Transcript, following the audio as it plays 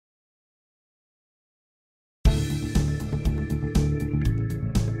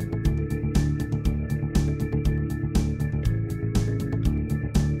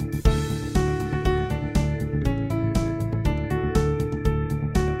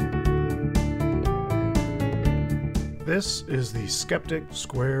This is the Skeptic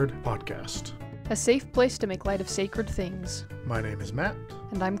Squared podcast. A safe place to make light of sacred things. My name is Matt.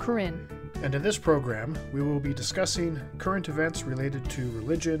 And I'm Corinne. And in this program, we will be discussing current events related to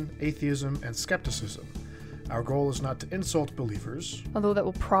religion, atheism, and skepticism. Our goal is not to insult believers, Although that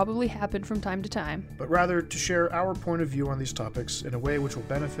will probably happen from time to time. but rather to share our point of view on these topics in a way which will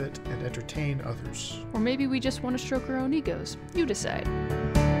benefit and entertain others. Or maybe we just want to stroke our own egos. You decide.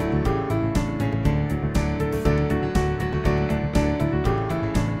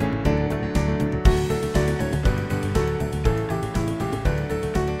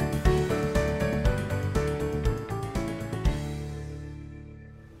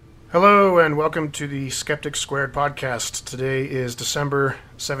 Hello and welcome to the Skeptic Squared podcast. Today is December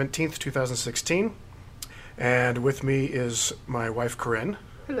 17th, 2016, and with me is my wife Corinne.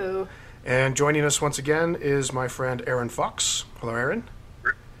 Hello. And joining us once again is my friend Aaron Fox. Hello, Aaron.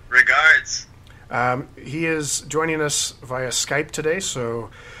 Regards. He is joining us via Skype today, so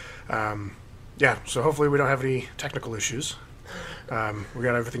so hopefully we don't have any technical issues. We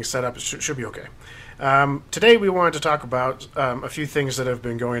got everything set up. It should be okay. Today we wanted to talk about a few things that have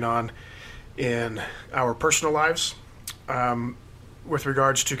been going on in our personal lives with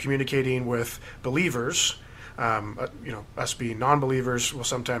regards to communicating with believers. Us being non-believers will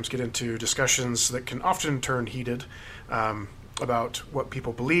sometimes get into discussions that can often turn heated about what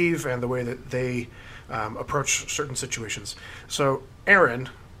people believe and the way that they approach certain situations. So, Aaron,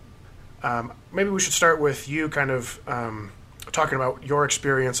 maybe we should start with you kind of talking about your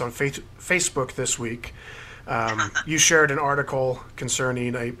experience on Facebook this week. You shared an article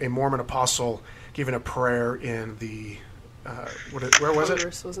concerning a Mormon apostle giving a prayer in the where was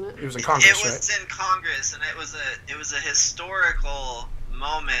Congress, wasn't it? It was in Congress, It was in Congress, and it was a historical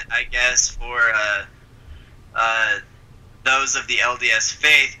moment, I guess, for those of the LDS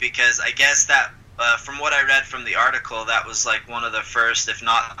faith, because I guess that from what I read from the article, that was like one of the first, if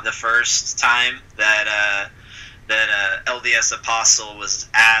not the first time that LDS apostle was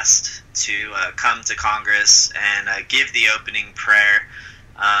asked to come to Congress and give the opening prayer.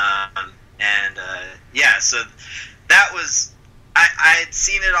 So that was, I had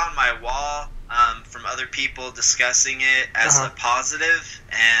seen it on my wall from other people discussing it as a positive,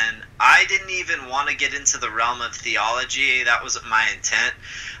 and I didn't even want to get into the realm of theology. That wasn't my intent.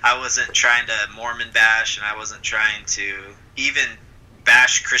 I wasn't trying to Mormon bash, and I wasn't trying to even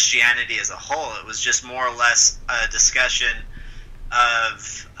bash Christianity as a whole. It was just more or less a discussion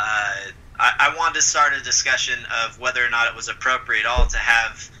of I wanted to start a discussion of whether or not it was appropriate at all to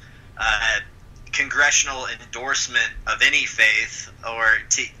have congressional endorsement of any faith, or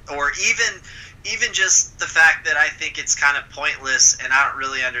even just the fact that I think it's kind of pointless, and I don't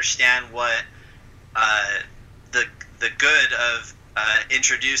really understand what the good of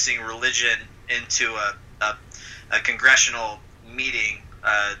introducing religion into a congressional meeting,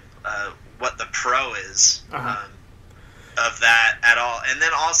 what the pro is of that at all. And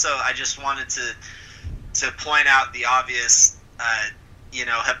then also I just wanted to point out the obvious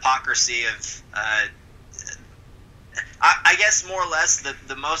hypocrisy of I guess more or less the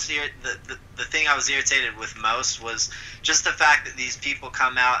thing I was irritated with most was just the fact that these people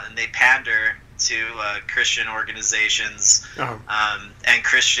come out and they pander to Christian organizations and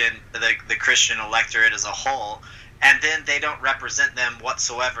the Christian electorate as a whole, and then they don't represent them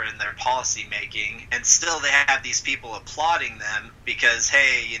whatsoever in their policy making, and still they have these people applauding them because,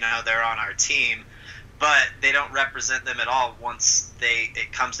 hey, they're on our team, but they don't represent them at all once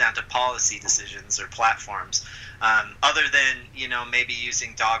it comes down to policy decisions or platforms. Other than, maybe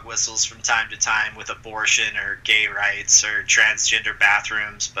using dog whistles from time to time with abortion or gay rights or transgender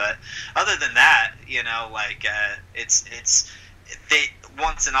bathrooms. But other than that, they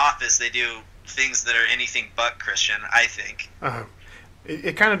once in office, they do things that are anything but Christian, I think.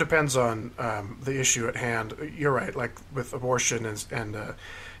 It kind of depends on the issue at hand. You're right, like with abortion and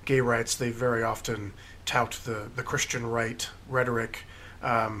gay rights, they very often tout the Christian right rhetoric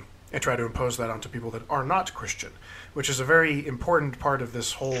and try to impose that onto people that are not Christian, which is a very important part of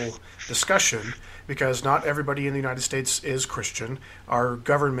this whole discussion, because not everybody in the United States is Christian. Our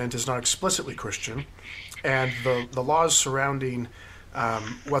government is not explicitly Christian, and the laws surrounding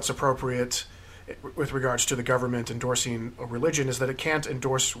what's appropriate with regards to the government endorsing a religion is that it can't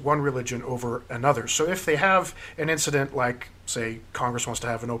endorse one religion over another. So if they have an incident like, say, Congress wants to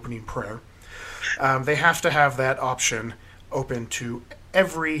have an opening prayer, they have to have that option open to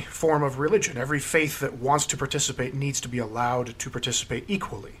every form of religion. Every faith that wants to participate needs to be allowed to participate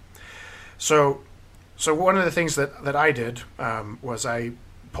equally. So one of the things that I did was I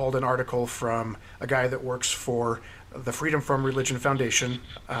pulled an article from a guy that works for the Freedom from Religion Foundation,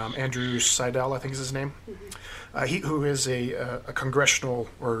 Andrew Seidel, I think is his name, who is a congressional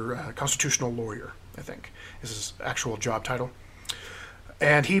or constitutional lawyer, I think, is his actual job title.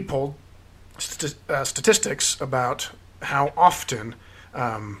 And he pulled statistics about how often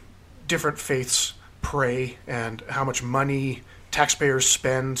different faiths pray and how much money taxpayers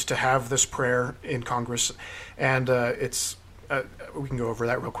spend to have this prayer in Congress. And it's we can go over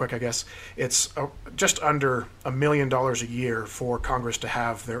that real quick, I guess. It's just under $1 million a year for Congress to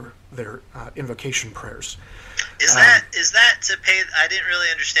have their invocation prayers. Is that to pay? I didn't really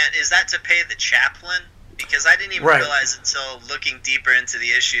understand. Is that to pay the chaplain? Because I didn't even realize until looking deeper into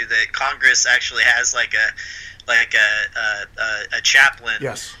the issue that Congress actually has like a chaplain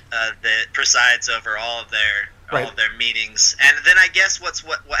yes. That presides over all of their meetings. And then I guess what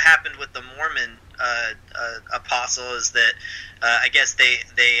happened with the Mormon apostle is that I guess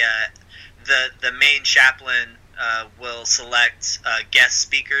the main chaplain will select guest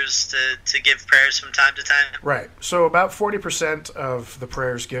speakers to give prayers from time to time. Right. So about 40% of the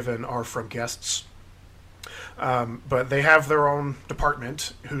prayers given are from guests. But they have their own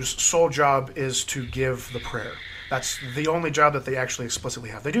department whose sole job is to give the prayer. That's the only job that they actually explicitly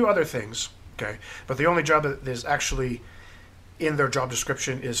have. They do other things, okay, but the only job that is actually in their job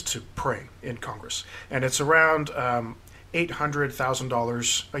description is to pray in Congress. And it's around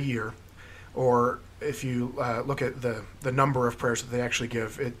 $800,000 a year, or if you look at the number of prayers that they actually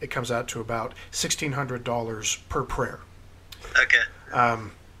give, it comes out to about $1,600 per prayer. Okay. I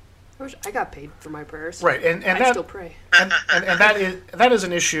wish I got paid for my prayers. Right, and I that, still pray. and that is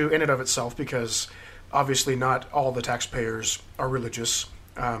an issue in and of itself, because obviously not all the taxpayers are religious.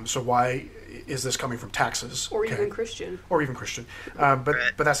 So why is this coming from taxes? Or even Christian. Or even Christian.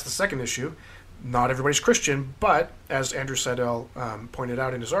 But that's the second issue. Not everybody's Christian, but as Andrew Seidel pointed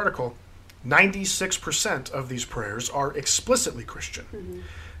out in his article, 96% of these prayers are explicitly Christian. Mm-hmm.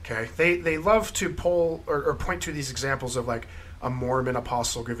 Okay, they love to pull or point to these examples of like a Mormon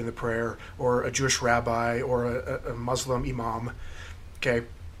apostle giving the prayer, or a Jewish rabbi, or a Muslim imam. Okay,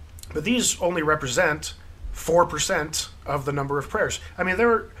 but these only represent 4% of the number of prayers. I mean,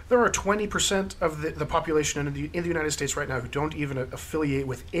 there are 20% of the population in the United States right now who don't even affiliate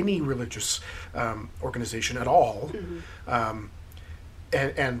with any religious organization at all. Mm-hmm.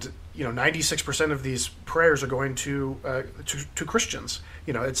 And 96% of these prayers are going to Christians.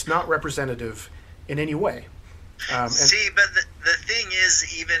 It's not representative in any way. See, but the thing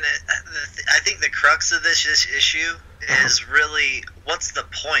is, even I think the crux of this issue is really, what's the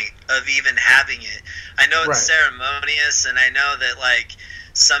point of even having it? I know it's ceremonious, and I know that like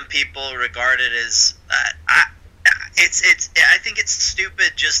some people regard it as I think it's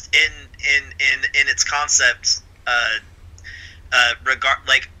stupid just in its concept.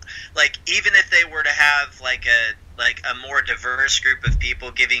 Like even if they were to have like a more diverse group of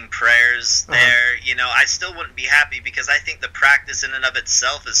people giving prayers there, I still wouldn't be happy, because I think the practice in and of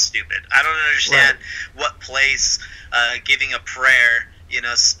itself is stupid. I don't understand what place giving a prayer,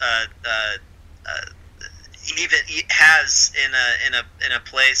 even has in a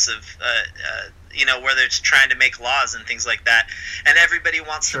place of where they're trying to make laws and things like that, and everybody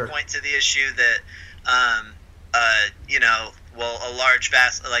wants to point to the issue that a large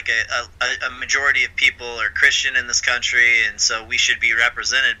a majority of people are Christian in this country, and so we should be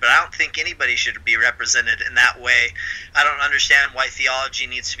represented. But I don't think anybody should be represented in that way. I don't understand why theology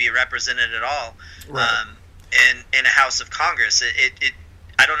needs to be represented at all in a House of Congress.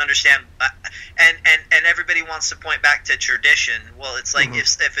 I don't understand, and everybody wants to point back to tradition. Well, it's like,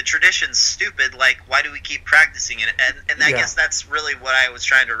 if a tradition's stupid, like, why do we keep practicing it? And I guess that's really what I was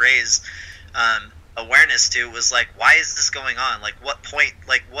trying to raise awareness to, was like, why is this going on? Like, what point,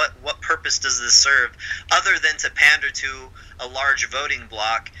 like what purpose does this serve, other than to pander to a large voting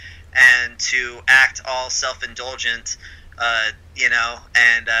bloc and to act all self-indulgent,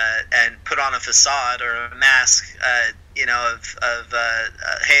 and put on a facade or a mask,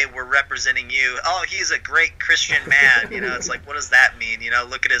 hey, we're representing you. Oh, he's a great Christian man. It's like, what does that mean?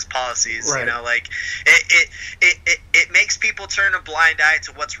 Look at his policies. Right. Like it makes people turn a blind eye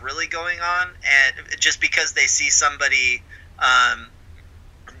to what's really going on, and just because they see somebody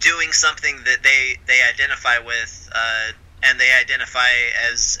doing something that they identify with, and they identify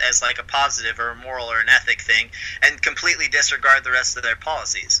as like a positive or a moral or an ethic thing, and completely disregard the rest of their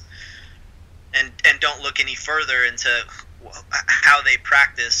policies, and don't look any further into how they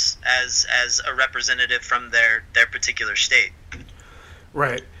practice as a representative from their particular state.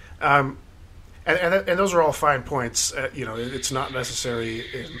 Right. And those are all fine points. It's not necessary,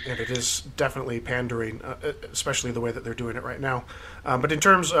 and it is definitely pandering, especially the way that they're doing it right now. But in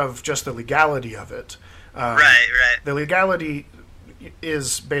terms of just the legality of it, Right. The legality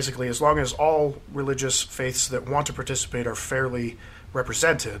is basically as long as all religious faiths that want to participate are fairly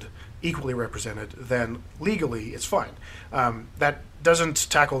represented, equally represented, then legally it's fine. That doesn't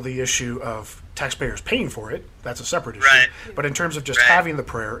tackle the issue of taxpayers paying for it. That's a separate issue. Right. But in terms of just having the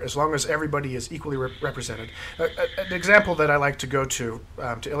prayer, as long as everybody is equally represented. An example that I like to go to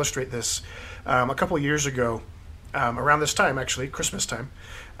illustrate this, a couple of years ago, around this time, actually, Christmas time,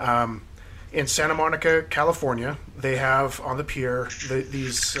 in Santa Monica, California, they have on the pier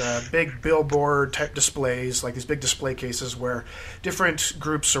these big billboard type displays, like these big display cases where different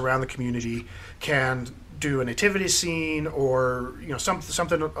groups around the community can do a nativity scene or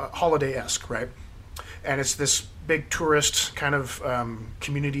something holiday-esque, right? And it's this big tourist kind of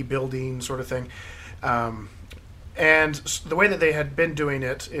community building sort of thing. And the way that they had been doing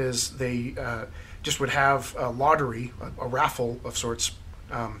it is they just would have a lottery, a raffle of sorts,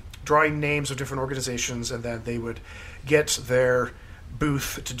 drawing names of different organizations, and then they would get their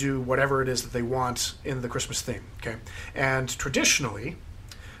booth to do whatever it is that they want in the Christmas theme. Okay, and traditionally,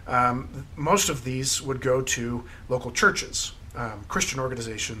 most of these would go to local churches, Christian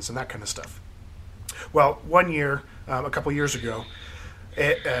organizations, and that kind of stuff. Well, one year, a couple years ago,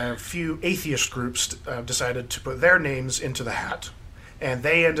 a few atheist groups decided to put their names into the hat, and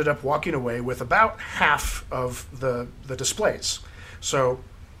they ended up walking away with about half of the displays. So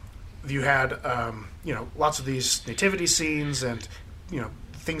you had lots of these nativity scenes and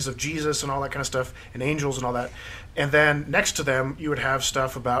things of Jesus and all that kind of stuff, and angels and all that. And then next to them, you would have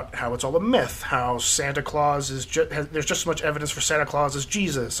stuff about how it's all a myth, how Santa Claus is there's just as much evidence for Santa Claus as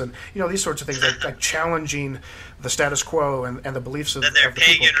Jesus, and these sorts of things, like challenging the status quo and the beliefs of the people. They're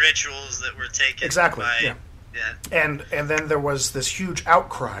pagan rituals that were taken. Exactly. Yeah. And then there was this huge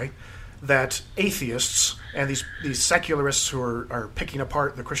outcry that atheists and these secularists who are picking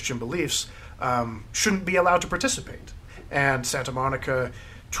apart the Christian beliefs shouldn't be allowed to participate. And Santa Monica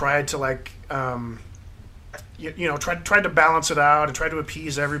tried to tried to balance it out and try to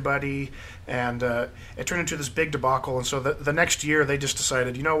appease everybody, and it turned into this big debacle. And so the next year they just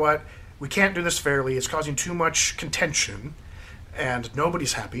decided, you know what, we can't do this fairly. It's causing too much contention, and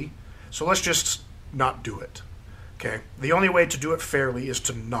nobody's happy. So let's just not do it. Okay, the only way to do it fairly is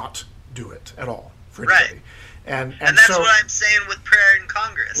to not do it at all for anybody. Right. And that's so, what I'm saying with prayer in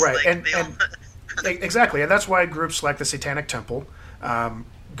Congress. Right, and exactly, and that's why groups like the Satanic Temple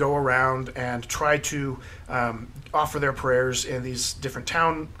go around and try to offer their prayers in these different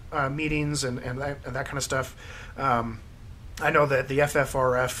town meetings and that kind of stuff. I know that the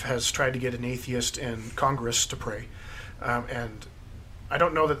FFRF has tried to get an atheist in Congress to pray, and I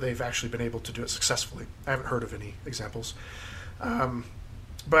don't know that they've actually been able to do it successfully. I haven't heard of any examples.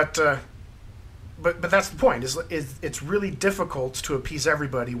 But that's the point. Is it's really difficult to appease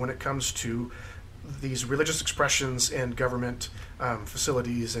everybody when it comes to these religious expressions in government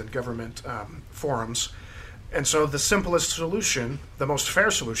facilities and government forums. And so the simplest solution, the most fair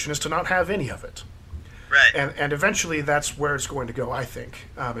solution, is to not have any of it. Right. And eventually that's where it's going to go, I think.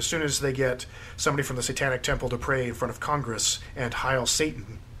 As soon as they get somebody from the Satanic Temple to pray in front of Congress and heil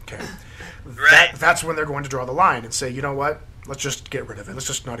Satan, okay, right. That's when they're going to draw the line and say, you know what, let's just get rid of it. Let's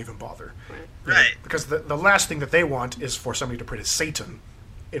just not even bother. Right. Because the last thing that they want is for somebody to pray to Satan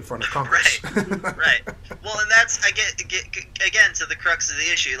in front of Congress. Right. Well, and that's I get again to the crux of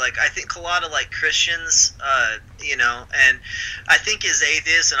the issue. Like, I think a lot of Christians, and I think as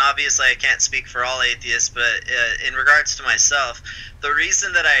atheists, and obviously I can't speak for all atheists, but in regards to myself, the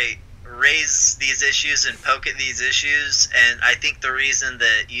reason that I raise these issues and poke at these issues, and I think the reason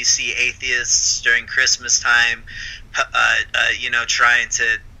that you see atheists during Christmas time, trying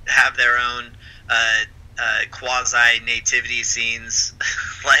to have their own quasi nativity scenes,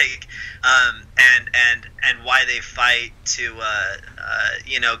 and why they fight to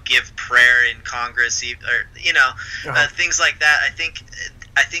give prayer in Congress, or things like that.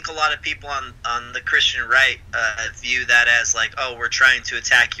 I think a lot of people on the Christian right view that as we're trying to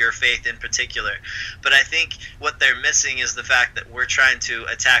attack your faith in particular. But I think what they're missing is the fact that we're trying to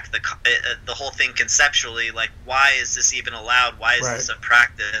attack the whole thing conceptually. Why is this even allowed? Why is this a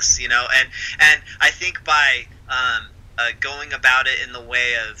practice? And I think by going about it in the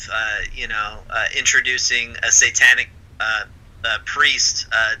way of introducing a satanic priest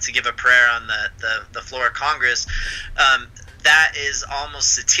to give a prayer on the floor of Congress, that is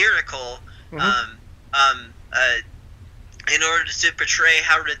almost satirical, in order to portray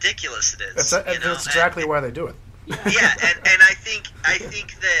how ridiculous it is. That's exactly why they do it. Yeah, and I think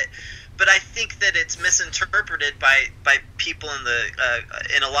that it's misinterpreted by people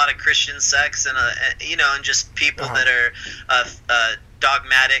in a lot of Christian sects and and just people that are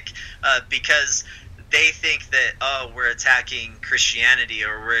dogmatic, because they think that, oh, we're attacking Christianity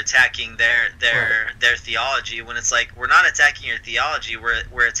or we're attacking their theology, when it's like, we're not attacking your theology,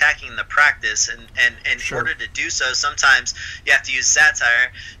 we're attacking the practice, and in order to do so, sometimes you have to use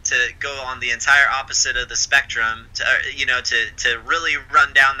satire to go on the entire opposite of the spectrum, to really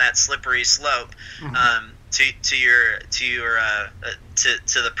run down that slippery slope.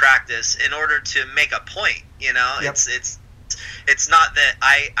 To the practice in order to make a point. It's not that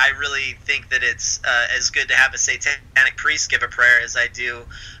I really think that it's as good to have a satanic priest give a prayer as I do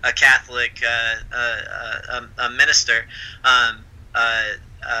a Catholic a minister or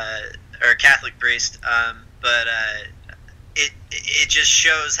a Catholic priest, but it just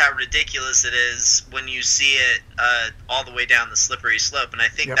shows how ridiculous it is when you see it all the way down the slippery slope. And I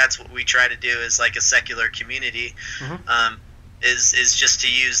think that's what we try to do as like a secular community, is just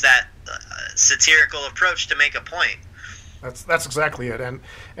to use that satirical approach to make a point. That's exactly it.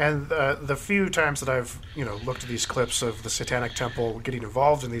 And the few times that I've looked at these clips of the Satanic Temple getting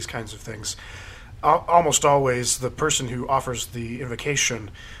involved in these kinds of things, almost always the person who offers the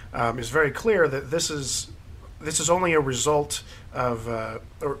invocation is very clear that this is only a result of,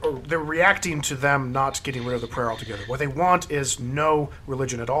 or they're reacting to them not getting rid of the prayer altogether. What they want is no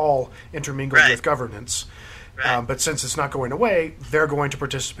religion at all intermingled with governance. Right. But since it's not going away, they're going to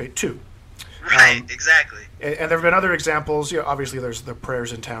participate too. Right, exactly. And there have been other examples. Obviously there's the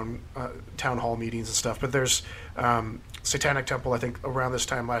prayers in town hall meetings and stuff, but there's Satanic Temple, I think around this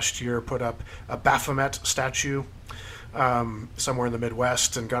time last year, put up a Baphomet statue somewhere in the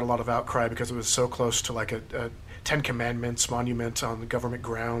Midwest and got a lot of outcry because it was so close to like a Ten Commandments monument on the government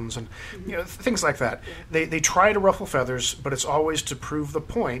grounds and things like that. They try to ruffle feathers, but it's always to prove the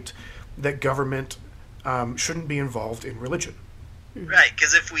point that government shouldn't be involved in religion. Right,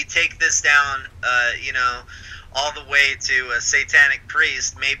 because if we take this down, all the way to a satanic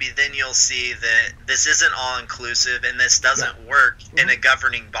priest, maybe then you'll see that this isn't all-inclusive and this doesn't work in a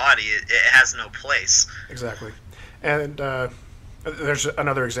governing body. It has no place. Exactly. And there's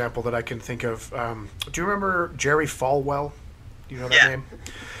another example that I can think of. Do you remember Jerry Falwell? Do you know that name?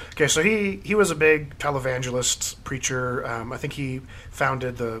 Okay, so he was a big televangelist preacher. I think he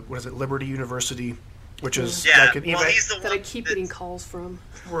founded Liberty University, which is like an email he's the one that I keep getting calls from.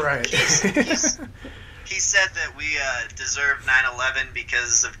 Right. He said that we deserve 9/11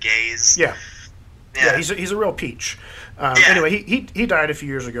 because of gays. Yeah, he's a real peach. Anyway, he died a few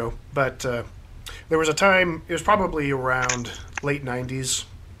years ago, but there was a time, it was probably around late 90s,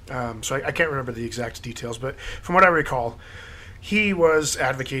 so I can't remember the exact details, but from what I recall, he was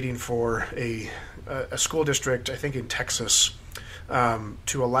advocating for a school district, I think in Texas,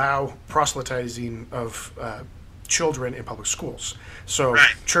 to allow proselytizing of children in public schools. So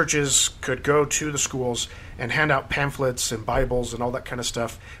churches could go to the schools and hand out pamphlets and Bibles and all that kind of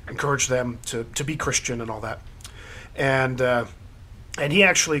stuff, encourage them to be Christian and all that. And he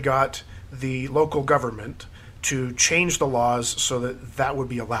actually got the local government to change the laws so that would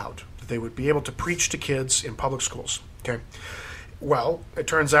be allowed, that they would be able to preach to kids in public schools. Okay. Well, it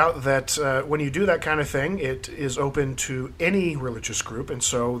turns out that when you do that kind of thing, it is open to any religious group, and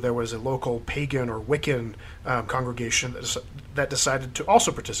so there was a local pagan or Wiccan congregation that decided to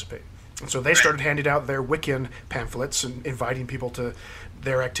also participate. And so they started handing out their Wiccan pamphlets and inviting people to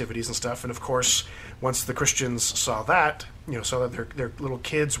their activities and stuff. And of course, once the Christians saw that, saw that their little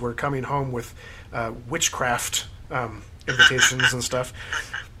kids were coming home with witchcraft invitations and stuff,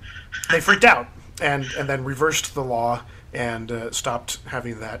 they freaked out and then reversed the law and stopped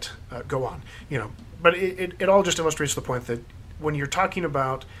having that go on. But it all just illustrates the point that when you're talking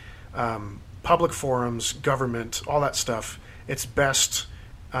about public forums, government, all that stuff, it's best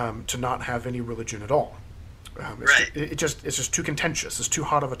to not have any religion at all. It's just too contentious. It's too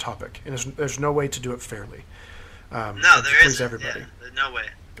hot of a topic, and there's no way to do it fairly. No, there isn't. Everybody. Yeah, no way.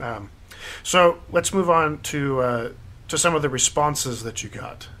 So let's move on to some of the responses that you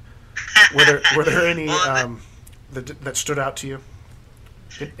got. Were there any that stood out to you?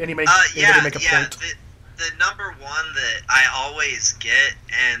 Did anybody make a point? The number one that I always get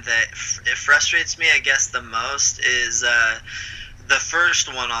and that it frustrates me, I guess, the most is the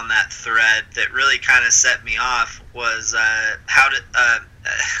first one on that thread that really kind of set me off was how to.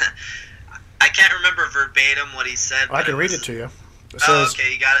 I can't remember verbatim what he said. I can read it to you. It says,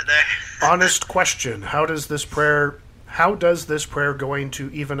 okay, you got it there. Honest question: How does this prayer going to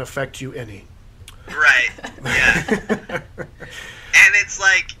even affect you any? Right. Yeah. And it's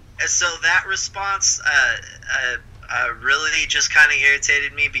like, so that response really just kind of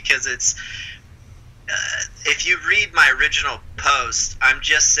irritated me because it's. If you read my original post, I'm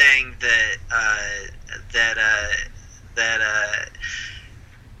just saying that I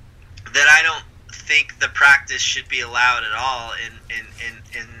don't think the practice should be allowed at all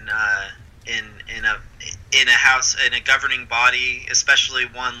in a house, in a governing body, especially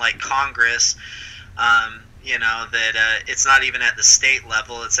one like Congress. That it's not even at the state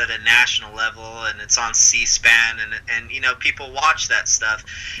level; it's at a national level, and it's on C-SPAN, and people watch that stuff.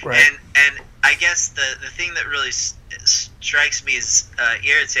 Right. And I guess the thing that really strikes me as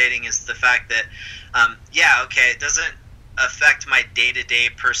irritating is the fact that, it doesn't affect my day-to-day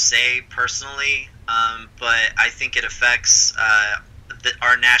per se personally, but I think it affects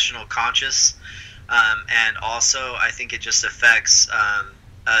our national conscience, and also I think it just affects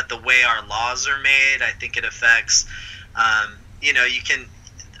the way our laws are made. I think it affects, you can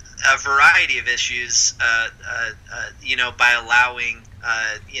a variety of issues, by allowing,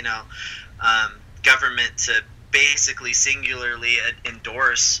 government to basically singularly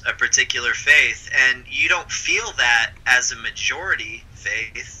endorse a particular faith, and you don't feel that as a majority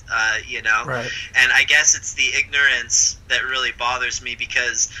faith, Right. And I guess it's the ignorance that really bothers me,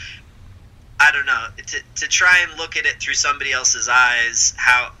 because I don't know, to try and look at it through somebody else's eyes,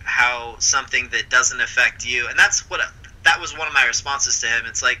 how something that doesn't affect you, and that was one of my responses to him.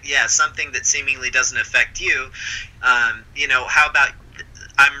 It's like, yeah, something that seemingly doesn't affect you, how about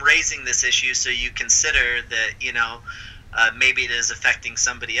I'm raising this issue so you consider that, maybe it is affecting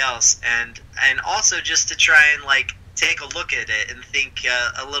somebody else, and also just to try and take a look at it and think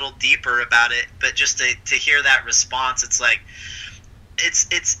a little deeper about it. But just to hear that response, it's like,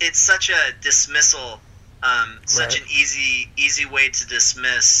 it's such a dismissal, such Right. an easy way to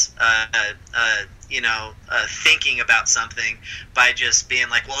dismiss, thinking about something by just being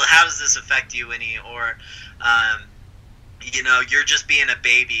like, well, how does this affect you any, or, you're just being a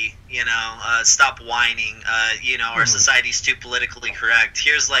baby, stop whining, our society's too politically correct.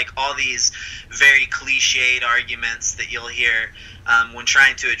 Here's all these very cliched arguments that you'll hear when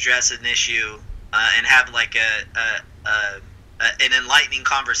trying to address an issue and have an enlightening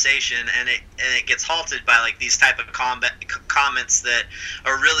conversation, and it gets halted by these type of comments that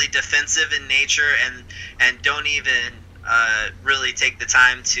are really defensive in nature and don't even really take the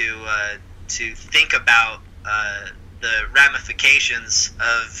time to think about the ramifications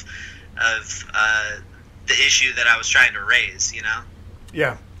of the issue that I was trying to raise.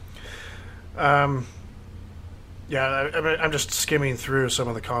 Yeah. I'm just skimming through some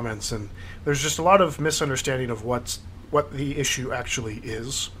of the comments, and there's just a lot of misunderstanding of what the issue actually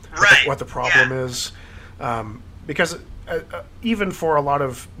is, Right. what the problem is, because even for a lot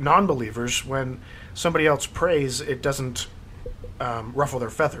of non-believers, when somebody else prays, it doesn't ruffle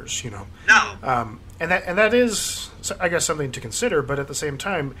their feathers, No. and that is, I guess, something to consider. But at the same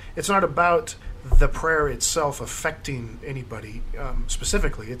time, it's not about the prayer itself affecting anybody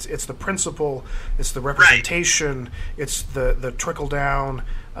specifically. It's the principle, it's the representation, right. It's the trickle down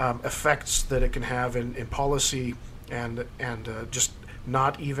effects that it can have in policy, and just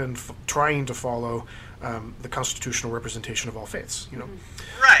not even trying to follow the constitutional representation of all faiths.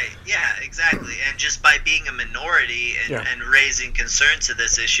 Right. Yeah. Exactly. And just by being a minority and raising concern to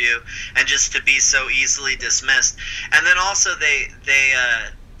this issue, and just to be so easily dismissed, and then also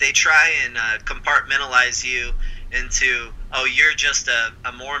they try and compartmentalize you into, oh, you're just a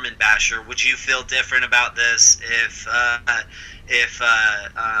Mormon basher. Would you feel different about this if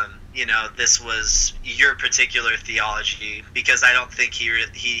this was your particular theology? Because I don't think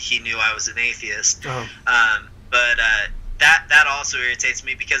he knew I was an atheist. Uh-huh. But that also irritates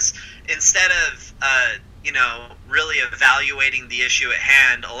me, because instead of really evaluating the issue at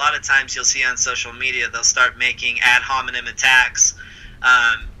hand, a lot of times you'll see on social media they'll start making ad hominem attacks,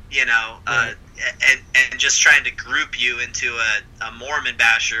 and just trying to group you into a Mormon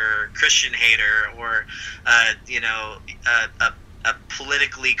basher, or Christian hater, or a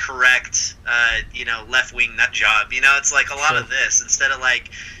politically correct left-wing nut job. It's like a lot of this, instead of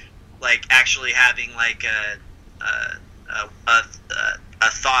actually having a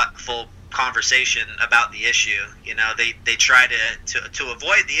thoughtful conversation about the issue. They try to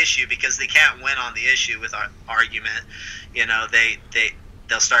avoid the issue because they can't win on the issue with argument.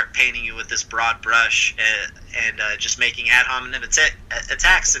 They'll start painting you with this broad brush and just making ad hominem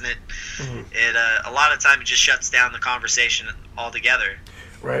attacks, and it a lot of time it just shuts down the conversation altogether.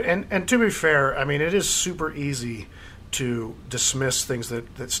 Right, and to be fair, I mean, it is super easy to dismiss things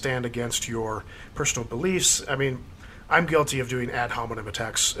that stand against your personal beliefs. I mean, I'm guilty of doing ad hominem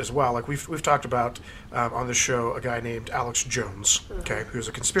attacks as well. Like we've talked about on the show, a guy named Alex Jones, who's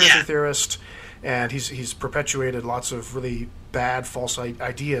a conspiracy theorist, and he's perpetuated lots of really bad, false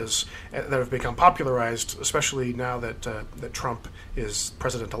ideas that have become popularized, especially now that Trump is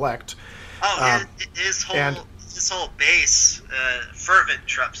president-elect. Oh, his whole base, fervent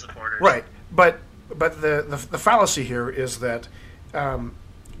Trump supporters. Right. but the fallacy here is that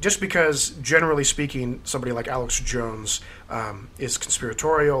just because, generally speaking, somebody like Alex Jones is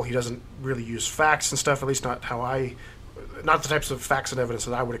conspiratorial, he doesn't really use facts and stuff, at least not the types of facts and evidence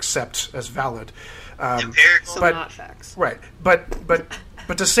that I would accept as valid. Empirical, but not facts. Right, but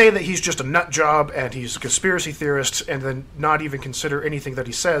to say that he's just a nut job and he's a conspiracy theorist and then not even consider anything that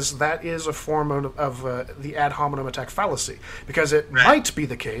he says, that is a form of the ad hominem attack fallacy, because it might be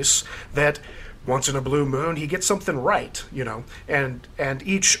the case that once in a blue moon he gets something right, and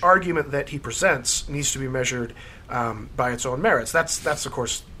each argument that he presents needs to be measured by its own merits. That's of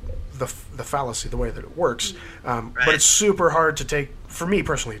course the fallacy, the way that it works. But it's super hard to take, for me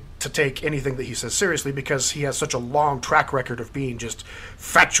personally, to take anything that he says seriously, because he has such a long track record of being just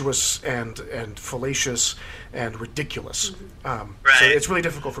fatuous and fallacious and ridiculous. So it's really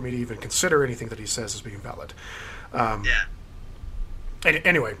difficult for me to even consider anything that he says as being valid.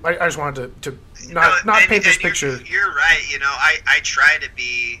 Anyway, I just wanted to not paint this picture. You're right. I try to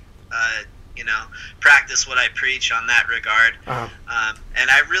be, practice what I preach on that regard. And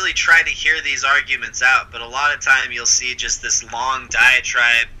I really try to hear these arguments out. But a lot of time you'll see just this long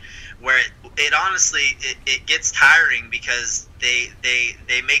diatribe where it honestly it gets tiring, because they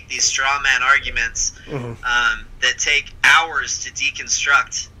make these straw man arguments that take hours to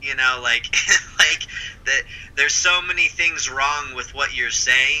deconstruct. Like that. There's so many things wrong with what you're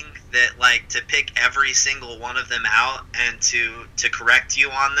saying that, like, to pick every single one of them out and to correct you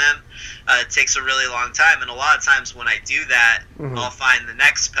on them takes a really long time. And a lot of times when I do that, I'll find the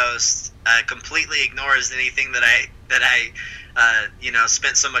next post completely ignores anything that I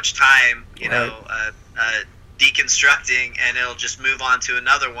spent so much time deconstructing, and it'll just move on to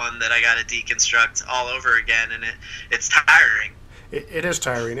another one that I got to deconstruct all over again, and it's tiring. It is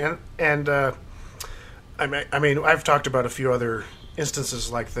tiring, and I mean, I've talked about a few other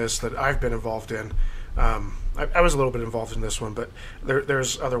instances like this that I've been involved in. I was a little bit involved in this one, but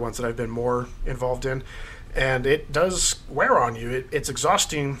there's other ones that I've been more involved in, and it does wear on you. It's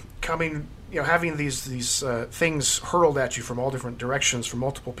exhausting having these things hurled at you from all different directions from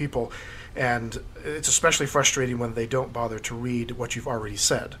multiple people, and it's especially frustrating when they don't bother to read what you've already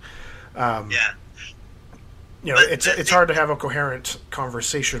said. It's hard to have a coherent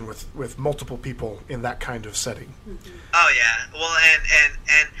conversation with multiple people in that kind of setting. Oh yeah, well,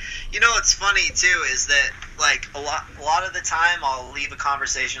 and what's funny too is that, like, a lot of the time I'll leave a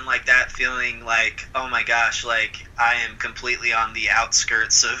conversation like that feeling like, oh my gosh, like I am completely on the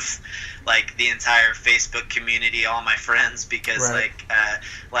outskirts of like the entire Facebook community, all my friends, because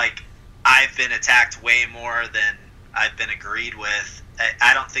like I've been attacked way more than I've been agreed with.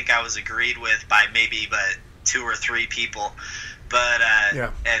 I don't think I was agreed with by maybe but 2 or 3 people, but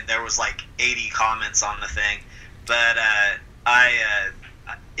and there was like 80 comments on the thing. But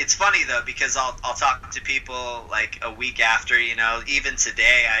it's funny though, because I'll talk to people like a week after, even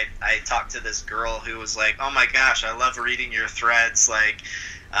today I talked to this girl who was like, oh my gosh, I love reading your threads, like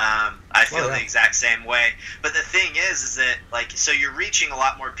I feel the exact same way. But the thing is that, like, so you're reaching a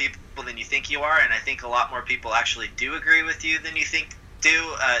lot more people than you think you are, and I think a lot more people actually do agree with you than you think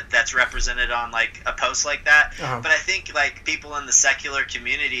do, that's represented on like a post like that. But I think like people in the secular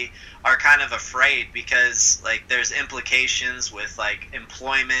community are kind of afraid, because like there's implications with like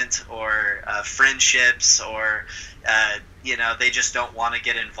employment or friendships, or they just don't want to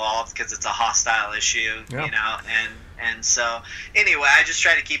get involved because it's a hostile issue. And so anyway, I just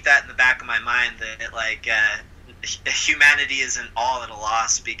try to keep that in the back of my mind, that like humanity isn't all at a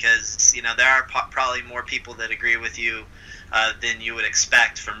loss, because there are probably more people that agree with you than you would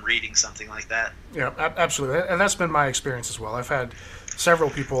expect from reading something like that. Yeah, absolutely. And that's been my experience as well. I've had several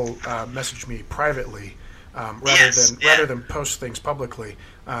people message me privately rather than post things publicly,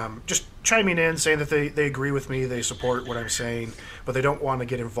 just chiming in, saying that they agree with me, they support what I'm saying, but they don't want to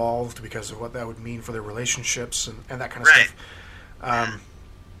get involved because of what that would mean for their relationships and that kind of stuff.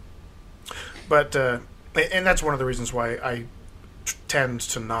 But and that's one of the reasons why I tend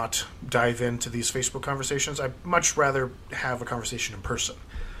to not dive into these Facebook conversations. I'd much rather have a conversation in person.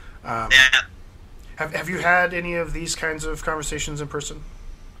 Have you had any of these kinds of conversations in person?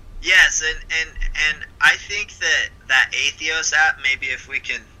 Yes, and I think that Atheos app, maybe if we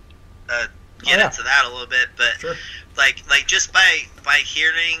can get into that a little bit, but sure. like just by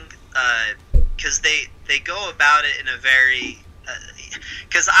hearing, because they go about it in a very,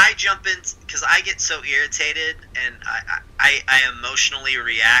 because I get so irritated, and I emotionally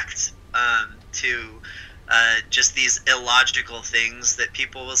react to just these illogical things that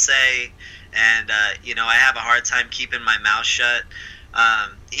people will say, and I have a hard time keeping my mouth shut.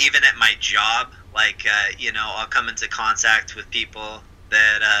 Even at my job, like I'll come into contact with people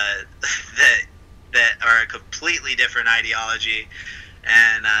that are a completely different ideology,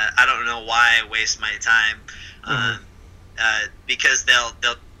 and I don't know why I waste my time, because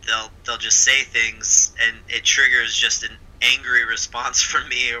they'll just say things and it triggers just an angry response from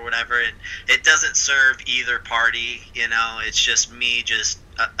me or whatever, and it doesn't serve either party. It's just me just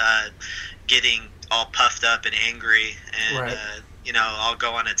getting all puffed up and angry, and right. I'll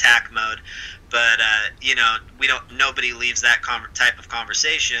go on attack mode. But nobody leaves that type of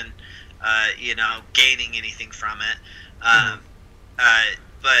conversation gaining anything from it.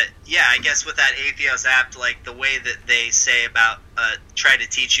 But yeah, I guess with that Atheos app, like the way that they say about try to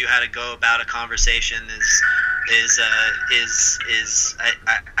teach you how to go about a conversation is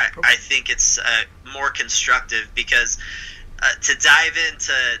I think it's more constructive, because to dive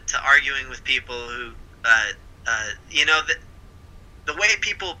into arguing with people who the way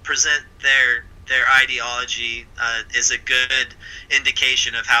people present their ideology is a good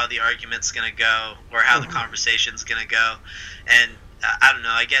indication of how the argument's going to go, or how the conversation's going to go. And I don't know,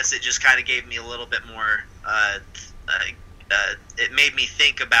 I guess it just kind of gave me a little bit more, it made me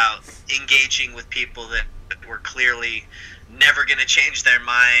think about engaging with people that were clearly never going to change their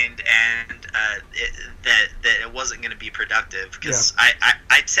mind, and that it wasn't going to be productive, because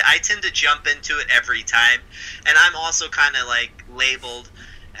I tend to jump into it every time, and I'm also kind of like labeled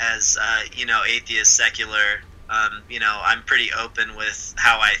as atheist, secular. I'm pretty open with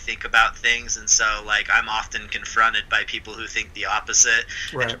how I think about things, and so like I'm often confronted by people who think the opposite,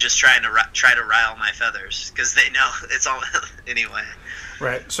 right. and just try to rile my feathers, because they know it's all anyway.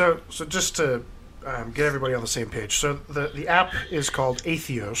 Right. So just to get everybody on the same page. So the app is called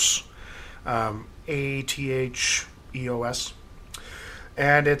Atheos, Atheos,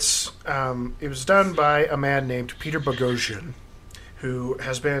 and it was done by a man named Peter Boghossian, who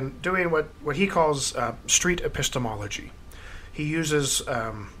has been doing what he calls street epistemology. He uses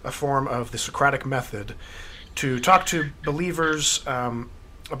a form of the Socratic method to talk to believers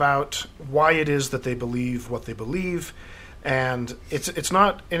about why it is that they believe what they believe, and it's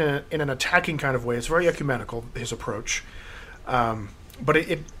not in an attacking kind of way. It's very ecumenical, his approach, but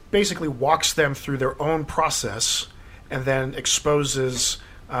it basically walks them through their own process, and then exposes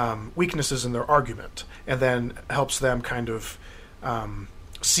weaknesses in their argument, and then helps them kind of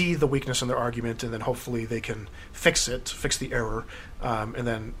see the weakness in their argument, and then hopefully they can fix the error,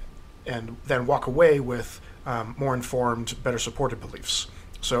 and then walk away with more informed, better supported beliefs.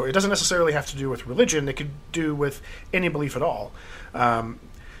 So it doesn't necessarily have to do with religion. It could do with any belief at all.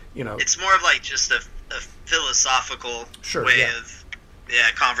 It's more of like just a philosophical way of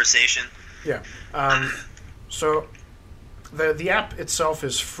conversation. Yeah. So the app itself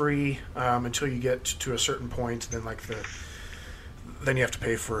is free until you get to a certain point. Then you have to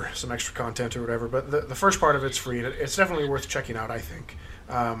pay for some extra content or whatever. But the first part of it's free. It's definitely worth checking out, I think.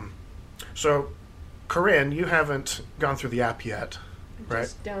 So, Corinne, you haven't gone through the app yet, right?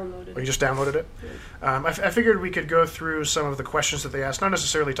 Just downloaded it. Oh, you just downloaded it? Yeah. I figured we could go through some of the questions that they asked, not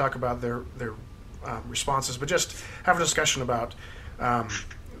necessarily talk about their responses, but just have a discussion about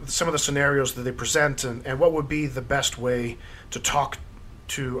some of the scenarios that they present, and what would be the best way to talk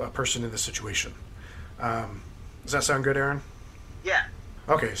to a person in this situation. Does that sound good, Aaron? Yeah.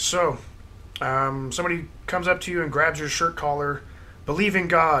 Okay, so somebody comes up to you and grabs your shirt collar. Believe in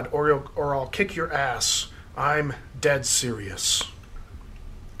God, or I'll kick your ass. I'm dead serious.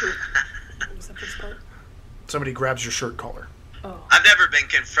 What was that first part? Somebody grabs your shirt collar. Oh. I've never been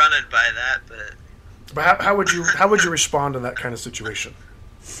confronted by that, But how would you respond in that kind of situation?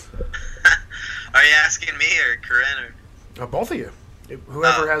 Are you asking me or Corinne? Or? Both of you.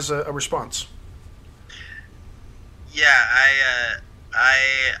 Whoever has a response. Yeah,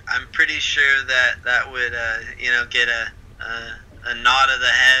 I'm pretty sure that would get a nod of the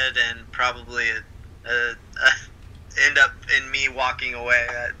head, and probably end up in me walking away.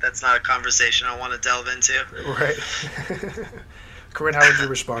 That's not a conversation I want to delve into. Right. Corinne, how would you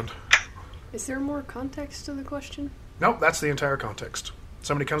respond? Is there more context to the question? Nope, that's the entire context.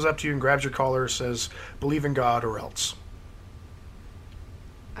 Somebody comes up to you and grabs your collar, says, believe in God or else.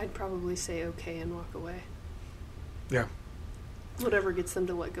 I'd probably say okay and walk away. Yeah. Whatever gets them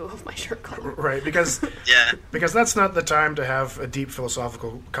to let go of my shirt collar. Right, because that's not the time to have a deep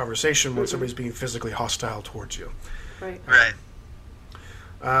philosophical conversation when somebody's being physically hostile towards you. Right. Right.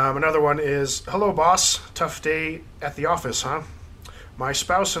 Another one is, hello, boss. Tough day at the office, huh? My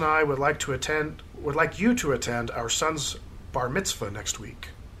spouse and I would like you to attend our son's bar mitzvah next week.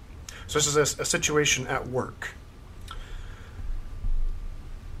 So this is a situation at work.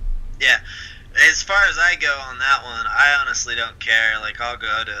 Yeah. As far as I go on that one, I honestly don't care. Like, I'll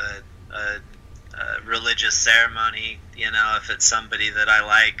go to religious ceremony, if it's somebody that I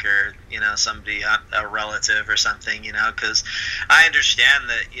like, or somebody, a relative or something, because I understand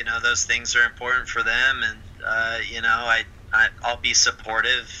that those things are important for them, and I'll be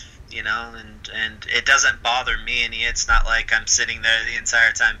supportive, and it doesn't bother me any. It's not like I'm sitting there the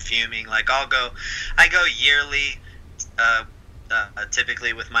entire time fuming. Like I go yearly,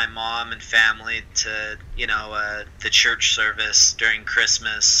 typically with my mom and family to the church service during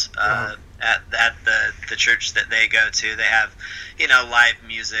Christmas. At the church that they go to, they have live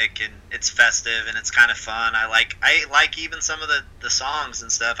music, and it's festive and it's kind of fun. I like even some of the songs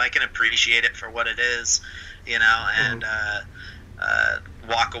and stuff. I can appreciate it for what it is, and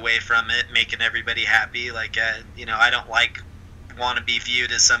walk away from it making everybody happy. Like I don't want to be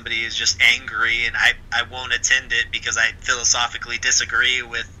viewed as somebody who's just angry, and I won't attend it because I philosophically disagree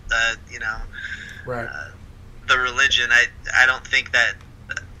with right. The religion. I don't think that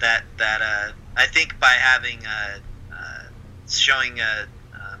I think by having showing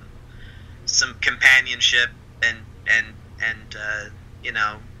some companionship and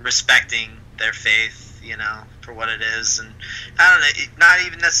respecting their faith, for what it is, and I don't know, not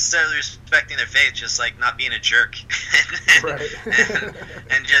even necessarily respecting their faith, just like not being a jerk, right.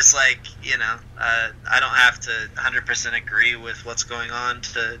 and just like I don't have to 100% agree with what's going on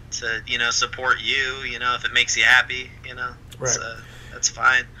to support you, if it makes you happy, right. That's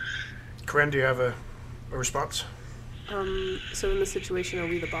fine. Corinne, do you have a response? So in this situation, are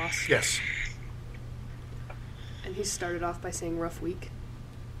we the boss? Yes. And he started off by saying rough week.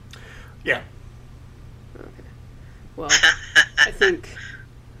 Yeah. Okay. Well,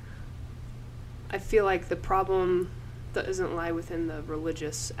 I feel like the problem doesn't lie within the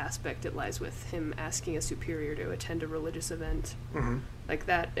religious aspect. It lies with him asking a superior to attend a religious event. Mm-hmm. Like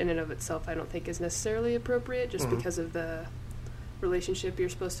that in and of itself I don't think is necessarily appropriate, just because of the relationship you're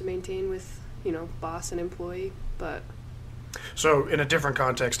supposed to maintain with, boss and employee. But so in a different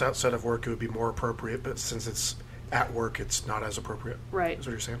context outside of work, it would be more appropriate, but since it's at work, it's not as appropriate. Right. Is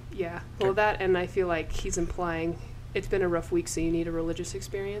what you're saying? Yeah. Okay. Well, that, and I feel like he's implying it's been a rough week, so you need a religious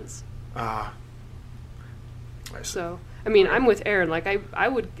experience. I see. So, I mean, I'm with Aaron. Like, I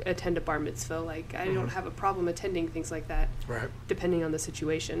would attend a bar mitzvah. Like, I don't have a problem attending things like that, right, depending on the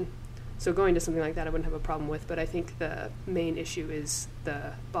situation. So going to something like that, I wouldn't have a problem with. But I think the main issue is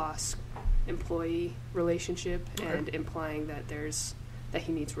the boss-employee relationship, okay, and implying that that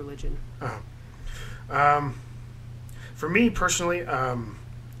he needs religion. For me personally,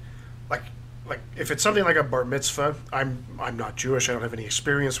 like if it's something like a bar mitzvah, I'm not Jewish. I don't have any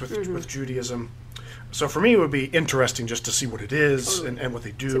experience with Judaism. So for me, it would be interesting just to see what it is and what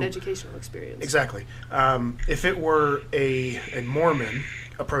they do. It's an educational experience. Exactly. If it were a Mormon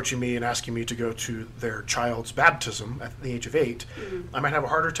approaching me and asking me to go to their child's baptism at the age of 8, I might have a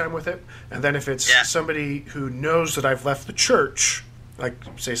harder time with it. And then if it's somebody who knows that I've left the church, like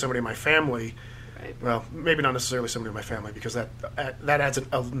say somebody in my family, right, well, maybe not necessarily somebody in my family, because that adds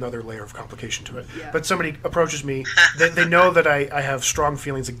another layer of complication to it. Yeah. But somebody approaches me, they know that I have strong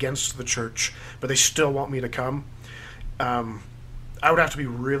feelings against the church, but they still want me to come. I would have to be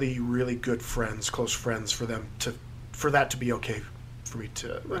really, really good friends, close friends, for that to be okay for me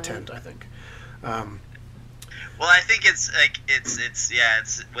to attend, I think. Well, I think it's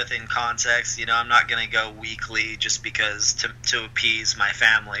within context. I'm not going to go weekly just because to appease my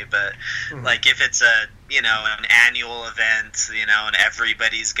family, but like if it's an annual event, and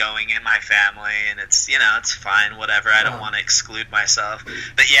everybody's going in my family, and it's it's fine, whatever. I don't want to exclude myself,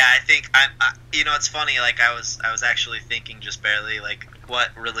 but yeah, I think it's funny. Like I was actually thinking just barely, like, what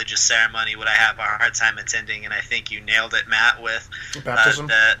religious ceremony would I have a hard time attending? And I think you nailed it, Matt, with baptism?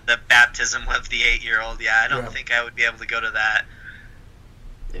 The baptism of the 8-year-old. Yeah, I don't think I would be able to go to that.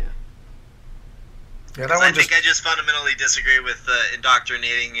 Yeah. Yeah, that one I think I just fundamentally disagree with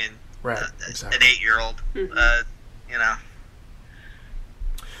indoctrinating an 8-year-old.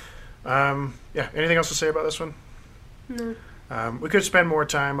 Yeah. Anything else to say about this one? No. We could spend more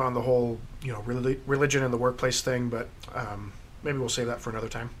time on the whole, religion and the workplace thing, but maybe we'll save that for another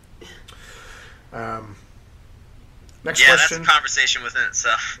time. Next question. That's a conversation within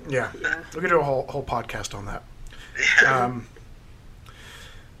itself. Yeah. We could do a whole podcast on that. Yeah.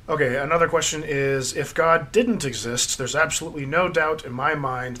 Okay, another question is, if God didn't exist, there's absolutely no doubt in my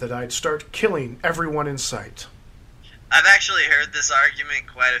mind that I'd start killing everyone in sight. I've actually heard this argument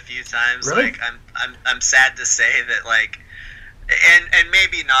quite a few times. Really? Like, I'm sad to say that, like, and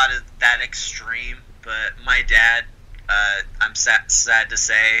maybe not that extreme, but my dad, I'm sad to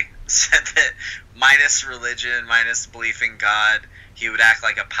say, said that minus religion, minus belief in God, he would act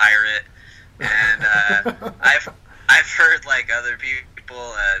like a pirate. And I've heard, like, other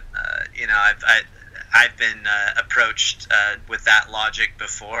people, I've been approached with that logic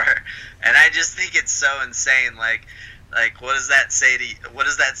before, and I just think it's so insane. Like what does that say what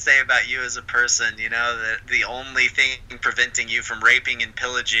does that say about you as a person? That the only thing preventing you from raping and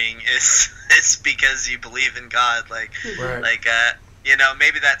pillaging is because you believe in God. Right.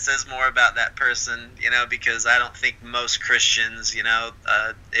 Maybe that says more about that person. Because I don't think most Christians,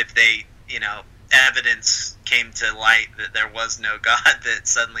 if they, evidence came to light that there was no God, that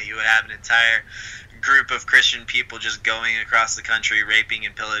suddenly you would have an entire group of Christian people just going across the country raping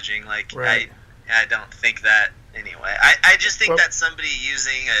and pillaging. Right. I don't think that anyway. I just think that somebody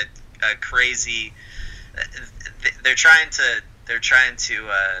using a crazy, they're trying to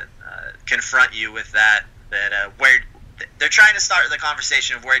confront you with that where they're trying to start the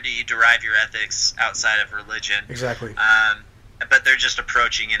conversation of where do you derive your ethics outside of religion. Exactly. But they're just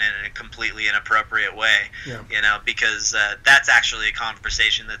approaching it in a completely inappropriate way. Yeah. Because that's actually a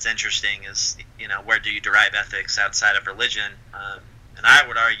conversation that's interesting is, where do you derive ethics outside of religion? And I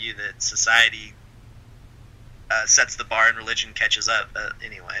would argue that society sets the bar and religion catches up. But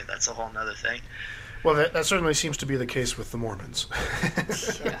anyway, that's a whole nother thing. Well, that certainly seems to be the case with the Mormons.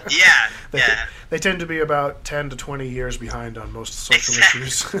 Yeah. They tend to be about 10 to 20 years behind on most social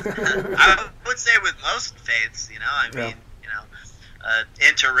issues. I would say with most faiths,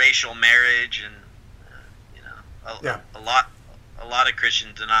 interracial marriage and a lot of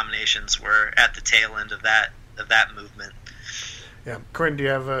Christian denominations were at the tail end of that movement. Yeah, Corinne, do you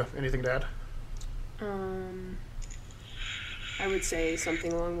have anything to add? I would say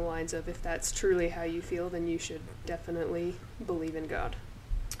something along the lines of, if that's truly how you feel, then you should definitely believe in God.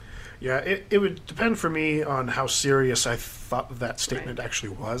 Yeah, it would depend for me on how serious I thought that statement actually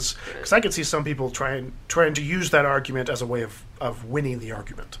was. Because I could see some people trying to use that argument as a way of winning the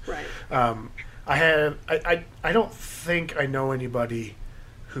argument. Right. I don't think I know anybody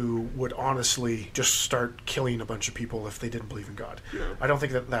who would honestly just start killing a bunch of people if they didn't believe in God. No. I don't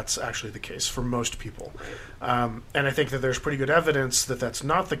think that that's actually the case for most people. Right. And I think that there's pretty good evidence that that's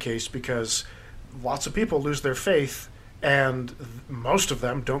not the case, because lots of people lose their faith, and most of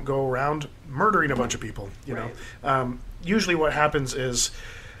them don't go around murdering a bunch of people. Usually what happens is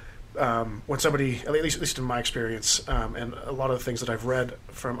when somebody, at least in my experience, and a lot of the things that I've read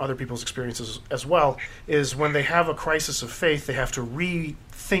from other people's experiences as well, is when they have a crisis of faith, they have to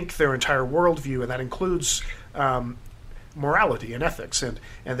rethink their entire worldview, and that includes morality and ethics, and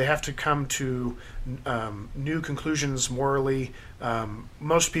they have to come to new conclusions morally.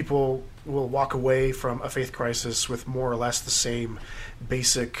 Most people will walk away from a faith crisis with more or less the same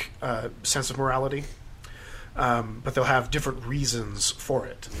basic sense of morality, but they'll have different reasons for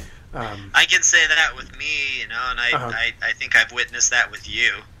it. I can say that with me, and I think I've witnessed that with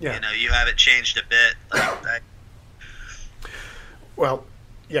you. Yeah. You haven't changed a bit. Well,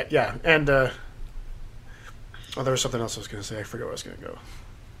 yeah, and there was something else I was going to say. I forgot where I was going to go.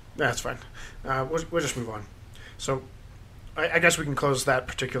 That's fine. We'll just move on. So, I guess we can close that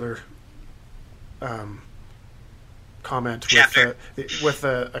particular comment with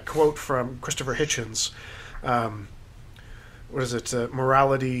a quote from Christopher Hitchens. What is it?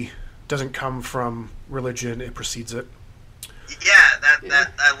 Morality doesn't come from religion; it precedes it. Yeah,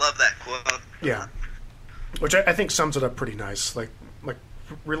 that I love that quote. Yeah, which I think sums it up pretty nice. Like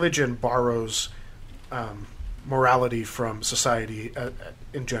religion borrows morality from society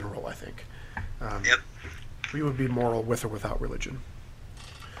in general, I think. Yep. We would be moral with or without religion.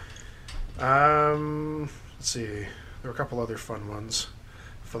 Let's see. There were a couple other fun ones.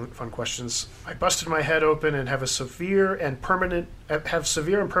 Fun questions. I busted my head open and have severe and permanent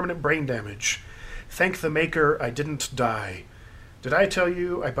brain damage. Thank the maker I didn't die. Did I tell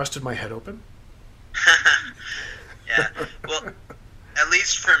you I busted my head open? Yeah. Well, at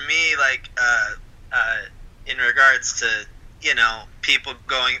least for me, in regards to, people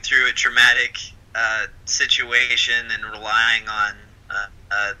going through a traumatic situation and relying on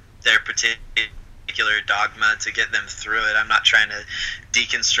their particular dogma to get them through it. I'm not trying to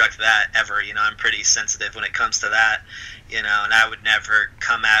deconstruct that ever. I'm pretty sensitive when it comes to that, and I would never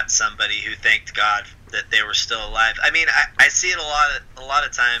come at somebody who thanked God that they were still alive. I mean, I see it a lot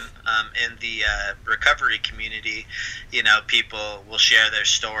of time in the recovery community. People will share their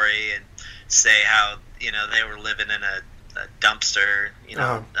story and say how they were living in a dumpster,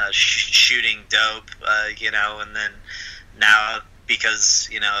 shooting dope, and then now because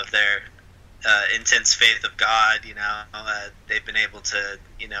of their intense faith of God, they've been able to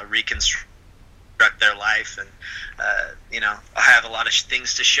reconstruct their life, and have a lot of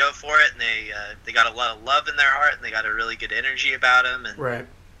things to show for it, and they got a lot of love in their heart, and they got a really good energy about them, and right.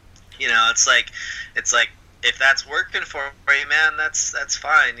 it's like if that's working for you, man, that's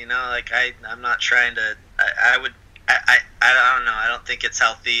fine. Like I'm not trying to. I don't know. I don't think it's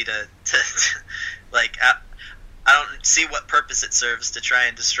healthy to like. I don't see what purpose it serves to try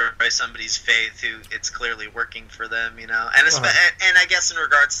and destroy somebody's faith who it's clearly working for them. And and I guess in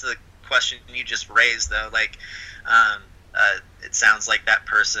regards to the question you just raised, though, like it sounds like that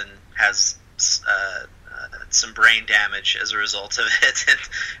person has some brain damage as a result of it,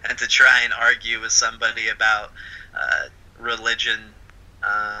 and to try and argue with somebody about religion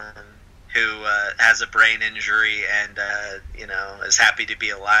who has a brain injury and is happy to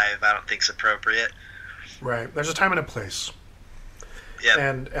be alive, I don't think is appropriate. Right. There's a time and a place. Yeah.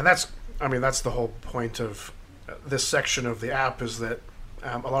 And that's the whole point of this section of the app, is that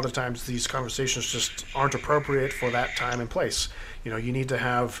a lot of times these conversations just aren't appropriate for that time and place. You need to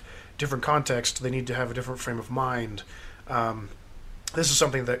have different context. They need to have a different frame of mind. This is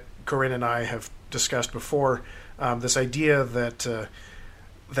something that Corinne and I have discussed before. This idea that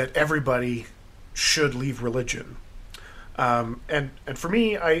everybody should leave religion. And for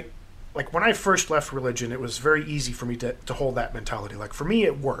me, when I first left religion, it was very easy for me to hold that mentality. Like, for me,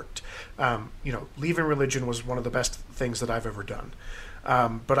 it worked. Leaving religion was one of the best things that I've ever done.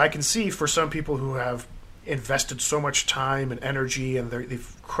 But I can see for some people who have invested so much time and energy, and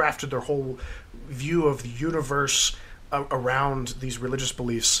they've crafted their whole view of the universe around these religious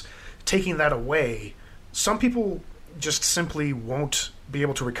beliefs, taking that away, some people just simply won't be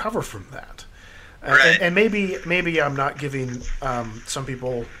able to recover from that. Right. And maybe I'm not giving some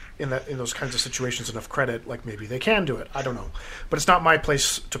people in those kinds of situations enough credit. Like, maybe they can do it. I don't know. But it's not my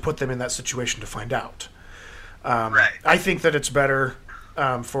place to put them in that situation to find out. Right. I think that it's better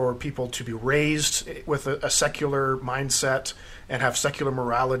for people to be raised with a secular mindset and have secular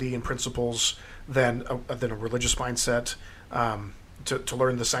morality and principles than a religious mindset. To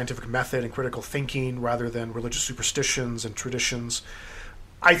learn the scientific method and critical thinking rather than religious superstitions and traditions.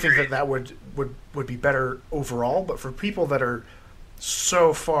 I think that would be better overall. But for people that are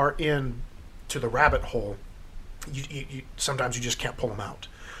so far in to the rabbit hole, you sometimes you just can't pull them out.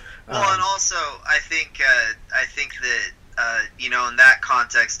 Well, and also I think that in that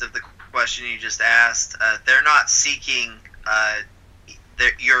context of the question you just asked, they're not seeking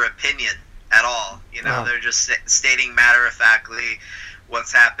your opinion at all. They're just stating matter of factly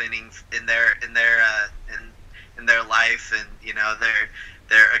what's happening in their life, and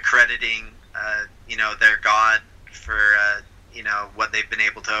they're accrediting their God for what they've been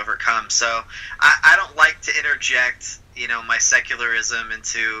able to overcome. So I don't like to interject my secularism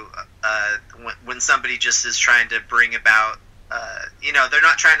into when somebody just is trying to bring about they're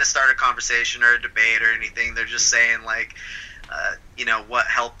not trying to start a conversation or a debate or anything. They're just saying, like, what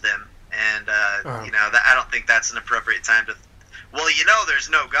helped them, and that I don't think that's an appropriate time to. Well, there's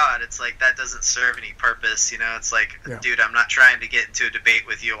no God. It's like, that doesn't serve any purpose. It's like, Yeah. Dude, I'm not trying to get into a debate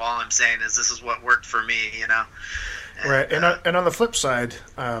with you. All I'm saying is this is what worked for me. Right. And on the flip side,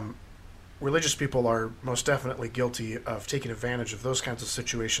 religious people are most definitely guilty of taking advantage of those kinds of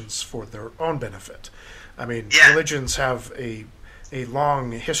situations for their own benefit. I mean, religions have a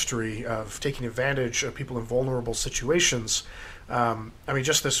long history of taking advantage of people in vulnerable situations.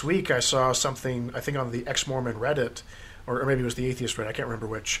 Just this week I saw something, I think on the ex-Mormon Reddit, or maybe it was the atheist Reddit, I can't remember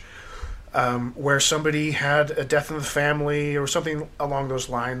which, where somebody had a death in the family or something along those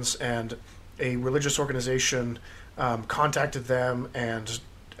lines, and a religious organization contacted them and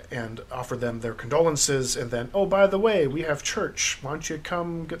offered them their condolences, and then, oh, by the way, we have church. Why don't you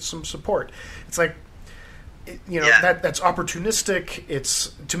come get some support? It's like, that's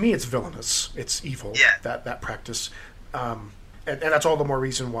opportunistic. To me, it's villainous. It's evil. Yeah. That practice, and that's all the more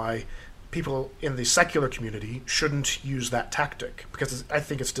reason why people in the secular community shouldn't use that tactic, because I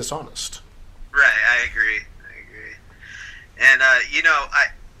think it's dishonest. Right, I agree. And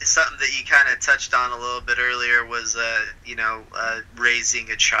something that you kind of touched on a little bit earlier was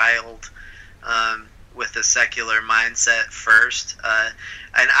raising a child with a secular mindset first,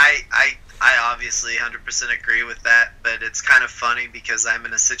 and I obviously 100% agree with that, but it's kind of funny because I'm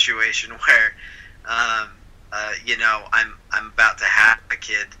in a situation where I'm about to have a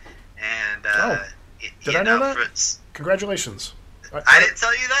kid. And did I know that? Congratulations! I didn't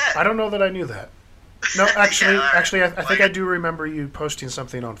tell you that. I don't know that I knew that. No, actually, right. I think I do remember you posting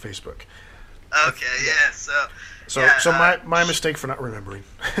something on Facebook. Okay, yeah. So my mistake for not remembering.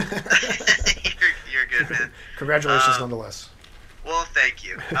 You're good, man. Congratulations, nonetheless. Well, thank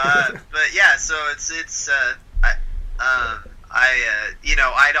you. But yeah, so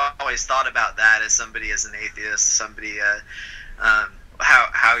I'd always thought about that as an atheist, somebody.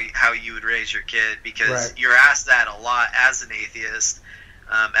 How you would raise your kid, because Right. You're asked that a lot as an atheist,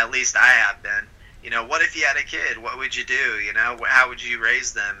 at least I have been, what if you had a kid? What would you do? How would you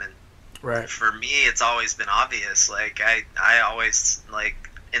raise them? And right. For me, it's always been obvious. Like, I always, like,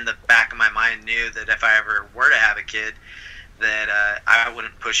 in the back of my mind knew that if I ever were to have a kid, that I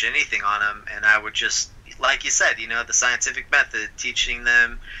wouldn't push anything on them, and I would just, like you said, the scientific method, teaching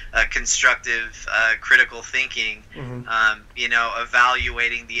them constructive, critical thinking,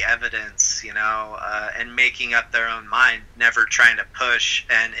 evaluating the evidence, and making up their own mind, never trying to push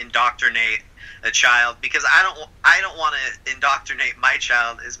and indoctrinate a child, because I don't want to indoctrinate my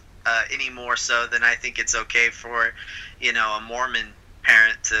child any more so than I think it's okay for, a Mormon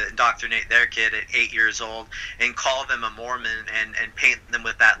parent to indoctrinate their kid at 8 years old and call them a Mormon and paint them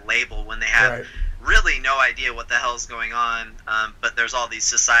with that label when they have right. really no idea what the hell's going on. But there's all these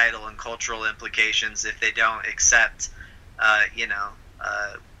societal and cultural implications if they don't accept,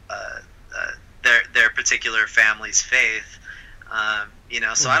 their particular family's faith.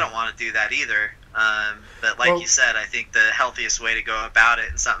 So I don't want to do that either. But like you said, I think the healthiest way to go about it,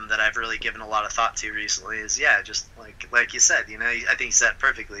 and something that I've really given a lot of thought to recently, is just like you said, I think you said it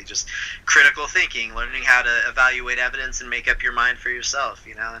perfectly, just critical thinking, learning how to evaluate evidence and make up your mind for yourself,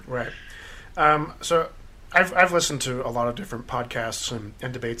 Right. So I've listened to a lot of different podcasts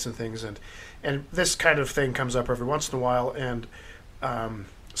and debates and things, and this kind of thing comes up every once in a while, and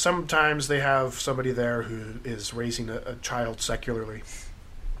sometimes they have somebody there who is raising a child secularly.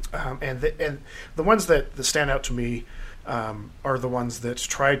 And the ones that stand out to me are the ones that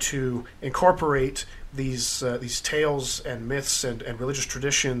try to incorporate these tales and myths and religious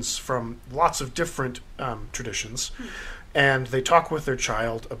traditions from lots of different traditions, and they talk with their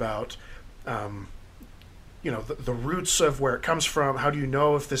child about the roots of where it comes from. How do you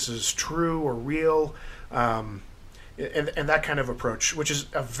know if this is true or real? And that kind of approach, which is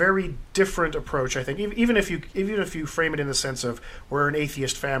a very different approach, I think. Even if you frame it in the sense of we're an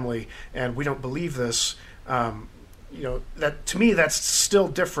atheist family and we don't believe this, that to me that's still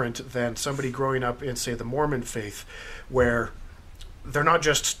different than somebody growing up in, say, the Mormon faith, where they're not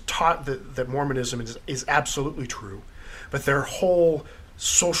just taught that Mormonism is absolutely true, but their whole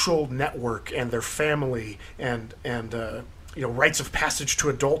social network and their family and rites of passage to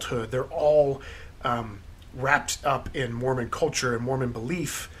adulthood, they're all wrapped up in Mormon culture and Mormon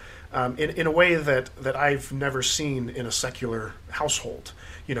belief in a way that I've never seen in a secular household.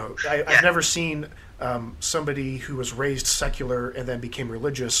 I've never seen somebody who was raised secular and then became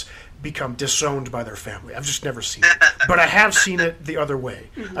religious become disowned by their family. I've just never seen it. But I have seen it the other way.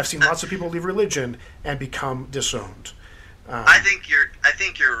 I've seen lots of people leave religion and become disowned. I think you're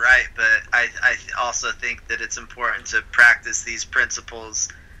right, but I also think that it's important to practice these principles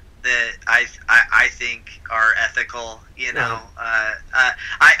that I think are ethical.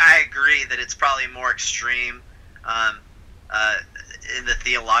 I agree that it's probably more extreme in the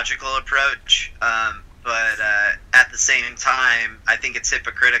theological approach, but at the same time, I think it's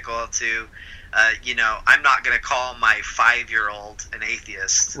hypocritical to, I'm not going to call my 5-year-old an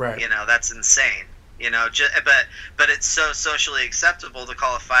atheist. Right. That's insane. But it's so socially acceptable to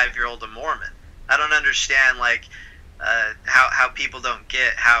call a 5-year-old a Mormon. I don't understand, how people don't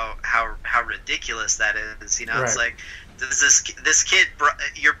get how ridiculous that is. Right. It's like this kid,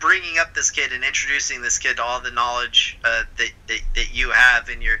 you're bringing up this kid and introducing this kid to all the knowledge that you have,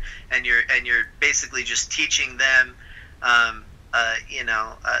 and you're basically just teaching them.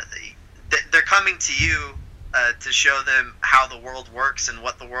 They're coming to you to show them how the world works and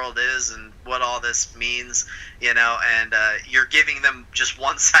what the world is and what all this means, and you're giving them just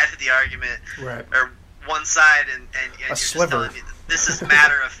one side of the argument, right? Or one side, and you're just telling me this is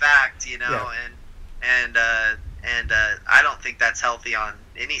matter of fact, Yeah. and I don't think that's healthy on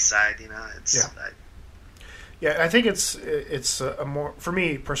any side, I think it's a more, for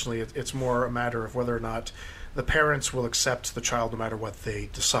me personally, it's more a matter of whether or not the parents will accept the child no matter what they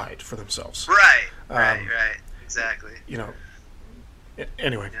decide for themselves. Right, exactly.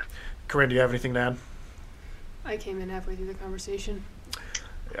 Anyway, Yeah. Corinne, do you have anything to add? I came in halfway through the conversation.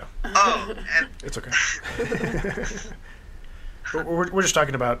 Yeah. Oh, and It's okay. We're just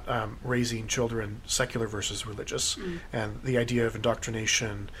talking about raising children secular versus religious, and the idea of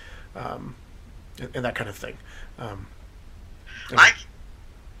indoctrination, and that kind of thing.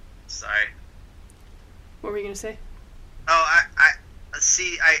 Sorry. What were you going to say? Oh, I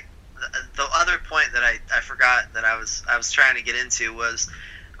see. The other point that I forgot that I was trying to get into was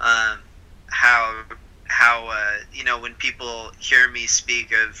how when people hear me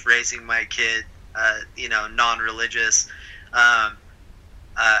speak of raising my kid, non-religious, I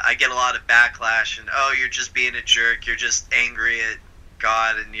get a lot of backlash, and you're just being a jerk, you're just angry at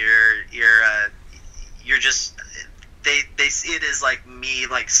God, and you're just they see it as like me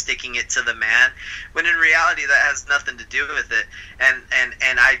like sticking it to the man, when in reality that has nothing to do with it.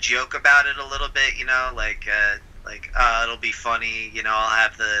 And I joke about it a little bit, you know, like it'll be funny, you know, I'll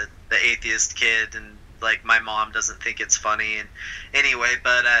have the atheist kid, and like my mom doesn't think it's funny, and anyway,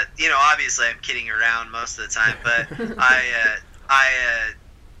 but you know, obviously I'm kidding around most of the time, but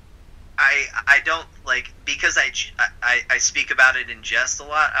I don't, like, because I speak about it in jest a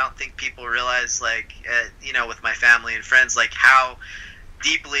lot. I don't think people realize, like, you know, with my family and friends, like, how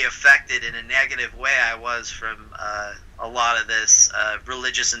deeply affected in a negative way I was from a lot of this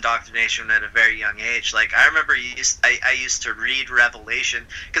religious indoctrination at a very young age. Like, I remember I used to read Revelation,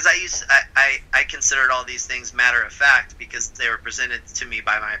 because I considered all these things matter of fact because they were presented to me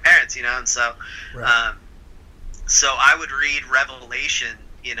by my parents, you know, and so right. So I would read Revelation.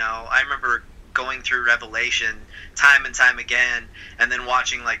 You know, I remember going through Revelation time and time again, and then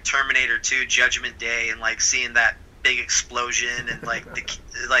watching like Terminator 2 Judgment Day, and like seeing that big explosion, and like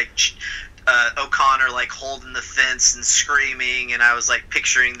O'Connor like holding the fence and screaming, and I was like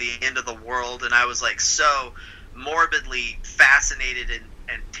picturing the end of the world, and I was like so morbidly fascinated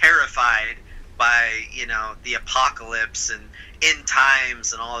and terrified by, you know, the apocalypse and end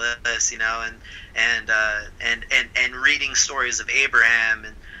times and all this, you know, and reading stories of Abraham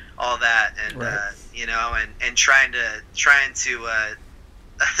and all that, and right. You know, and trying to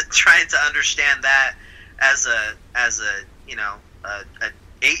understand that as a you know, a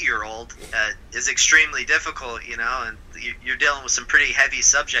 8-year-old is extremely difficult, you know, and you're dealing with some pretty heavy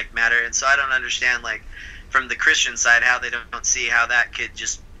subject matter, and so I don't understand, like, from the Christian side, how they don't see how that could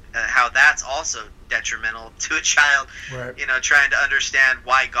just how that's also detrimental to a child, right. You know, trying to understand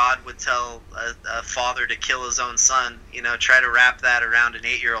why God would tell a father to kill his own son, you know, try to wrap that around an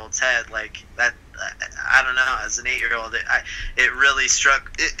 8-year-old's head, like that. I don't know, as an 8-year-old, it really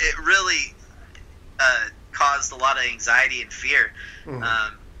it really caused a lot of anxiety and fear.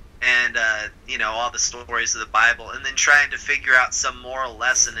 Mm-hmm. And you know, all the stories of the Bible, and then trying to figure out some moral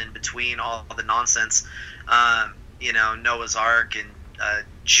lesson in between all the nonsense, you know, Noah's Ark and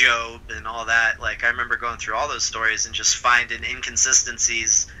Job and all that. Like, I remember going through all those stories and just finding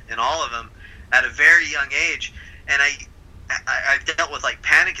inconsistencies in all of them at a very young age. And I've dealt with like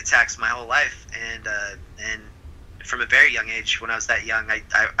panic attacks my whole life, and from a very young age, when I was that young,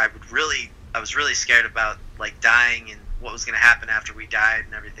 I was really scared about like dying and what was going to happen after we died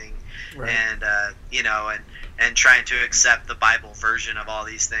and everything. Right. And you know, and trying to accept the Bible version of all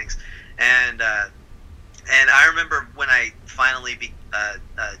these things. And I remember when I finally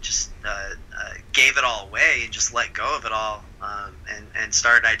gave it all away and just let go of it all, and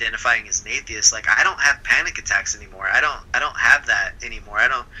started identifying as an atheist. Like, I don't have panic attacks anymore. I don't have that anymore. I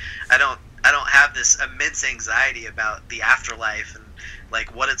don't have this immense anxiety about the afterlife and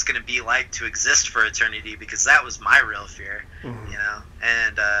like what it's going to be like to exist for eternity, because that was my real fear. Mm-hmm. You know,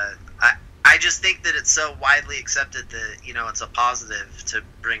 and I just think that it's so widely accepted that, you know, it's a positive to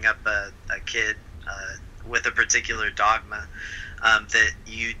bring up a kid with a particular dogma, that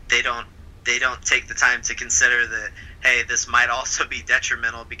they don't take the time to consider that, hey, this might also be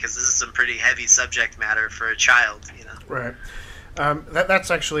detrimental because this is some pretty heavy subject matter for a child, you know. Right.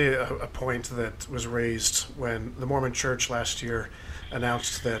 That's actually a point that was raised when the Mormon Church last year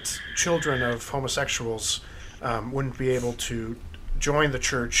announced that children of homosexuals wouldn't be able to join the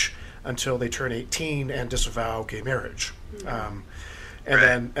church until they turn 18 and disavow gay marriage. Mm-hmm.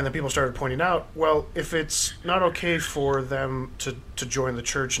 And then people started pointing out, well, if it's not okay for them to join the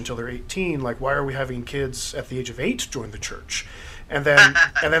church until they're 18, like, why are we having kids at the age of 8 join the church? And then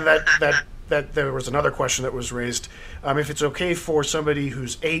that there was another question that was raised. If it's okay for somebody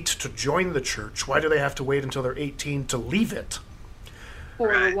who's 8 to join the church, why do they have to wait until they're 18 to leave it?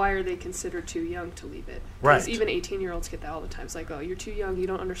 Or why are they considered too young to leave it? Because even 18-year-olds get that all the time. It's like, oh, you're too young, you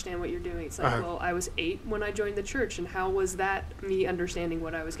don't understand what you're doing. It's like, well, I was 8 when I joined the church, and how was that me understanding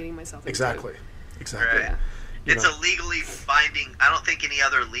what I was getting myself into? Exactly. Right. Yeah. It's a legally binding, I don't think any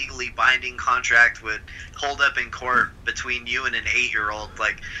other legally binding contract would hold up in court between you and an 8-year-old.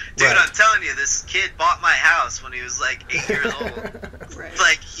 Like, dude, right. I'm telling you, this kid bought my house when he was like 8 years old. Right.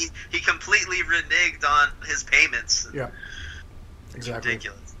 Like, he completely reneged on his payments. Yeah. Exactly.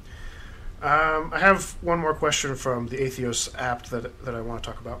 Ridiculous. I have one more question from the Atheos app that I want to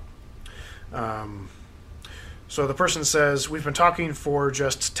talk about. So the person says, we've been talking for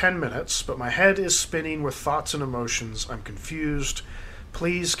just 10 minutes, but my head is spinning with thoughts and emotions. I'm confused.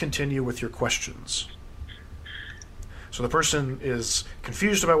 Please continue with your questions. So the person is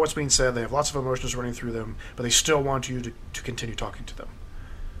confused about what's being said. They have lots of emotions running through them, but they still want you to continue talking to them.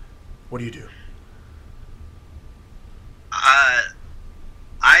 What do you do?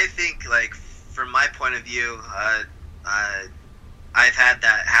 I think, like, from my point of view, I've had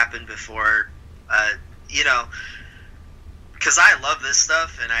that happen before. You know, because I love this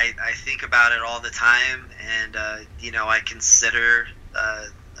stuff and I think about it all the time, and you know, I consider.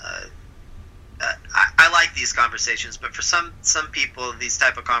 I like these conversations, but for some people, these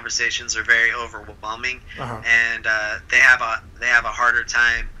type of conversations are very overwhelming, and they have a harder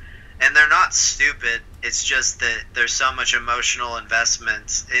time. And they're not stupid. It's just that there's so much emotional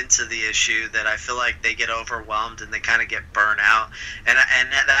investment into the issue that I feel like they get overwhelmed and they kind of get burnt out. And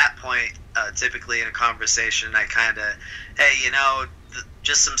at that point, typically in a conversation, I kind of, hey, you know,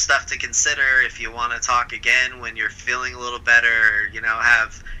 just some stuff to consider if you want to talk again when you're feeling a little better, or, you know,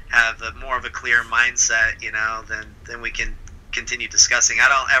 have more of a clear mindset, you know, then we can continue discussing. I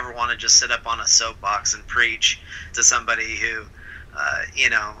don't ever want to just sit up on a soapbox and preach to somebody who, you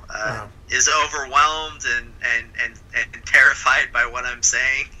know, is overwhelmed and terrified by what I'm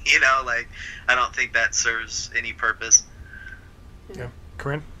saying. You know, like, I don't think that serves any purpose. Yeah.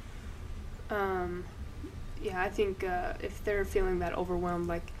 Corinne? Yeah, I think if they're feeling that overwhelmed,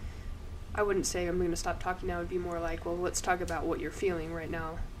 like, I wouldn't say I'm going to stop talking now. It would be more like, well, let's talk about what you're feeling right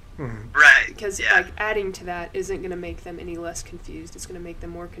now. Mm-hmm. Right. Because, like, adding to that isn't going to make them any less confused. It's going to make them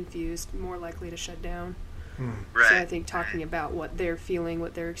more confused, more likely to shut down. Right. So I think talking about what they're feeling,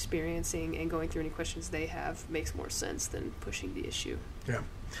 what they're experiencing, and going through any questions they have makes more sense than pushing the issue. Yeah.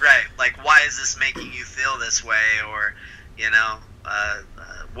 Right. Like, why is this making you feel this way? Or, you know,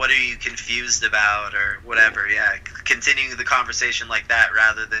 what are you confused about, or whatever. Yeah. Continuing the conversation like that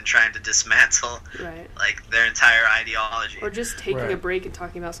rather than trying to dismantle like their entire ideology. Or just taking a break and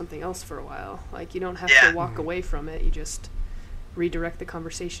talking about something else for a while. Like, you don't have to walk away from it. You just redirect the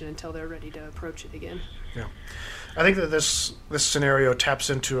conversation until they're ready to approach it again. Yeah, I think that this scenario taps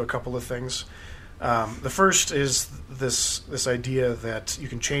into a couple of things. The first is this idea that you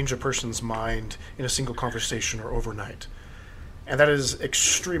can change a person's mind in a single conversation or overnight, and that is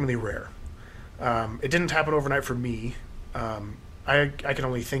extremely rare. It didn't happen overnight for me. I can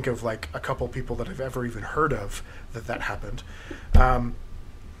only think of like a couple people that I've ever even heard of that happened.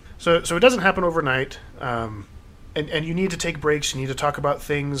 So it doesn't happen overnight. And you need to take breaks, you need to talk about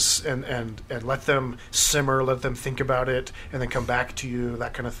things and let them simmer, let them think about it, and then come back to you,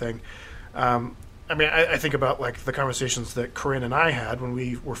 that kind of thing. I mean, I think about like the conversations that Corinne and I had when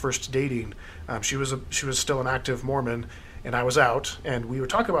we were first dating. She was still an active Mormon, and I was out, and we would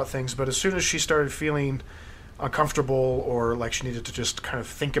talk about things, but as soon as she started feeling uncomfortable or like she needed to just kind of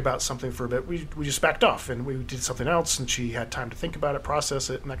think about something for a bit, we just backed off and we did something else, and she had time to think about it, process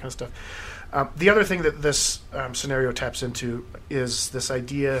it, and that kind of stuff. The other thing that this scenario taps into is this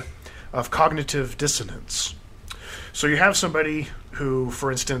idea of cognitive dissonance. So you have somebody who,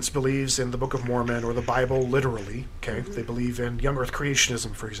 for instance, believes in the Book of Mormon or the Bible literally, okay? Mm-hmm. They believe in young earth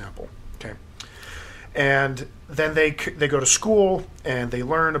creationism, for example, okay? And then they go to school and they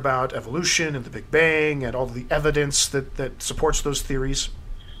learn about evolution and the Big Bang and all the evidence that supports those theories.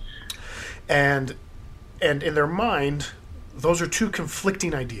 And in their mind, those are two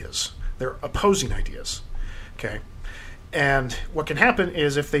conflicting ideas. They're opposing ideas, okay? And what can happen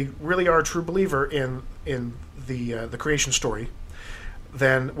is if they really are a true believer in the creation story,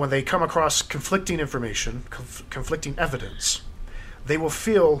 then when they come across conflicting information, conflicting evidence, they will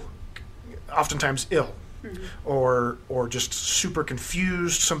feel oftentimes ill, or just super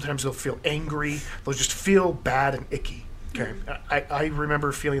confused. Sometimes they'll feel angry. They'll just feel bad and icky. Okay, I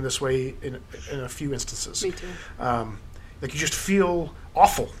remember feeling this way in a few instances. Me too. Like you just feel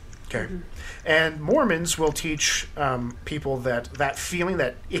awful. Okay, and Mormons will teach people that feeling,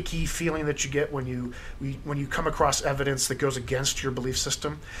 that icky feeling that you get when you come across evidence that goes against your belief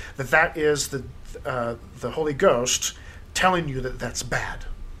system, that is the Holy Ghost telling you that that's bad.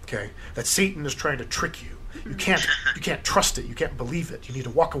 Okay, that Satan is trying to trick you. You can't trust it. You can't believe it. You need to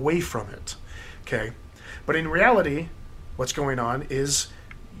walk away from it. Okay, but in reality, what's going on is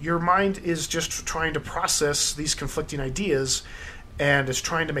your mind is just trying to process these conflicting ideas, and is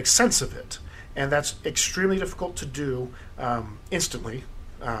trying to make sense of it, and that's extremely difficult to do instantly.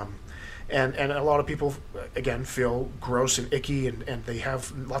 And a lot of people, again, feel gross and icky, and they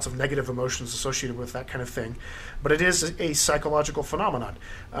have lots of negative emotions associated with that kind of thing. But it is a psychological phenomenon,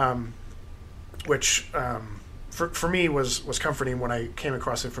 which for me was comforting when I came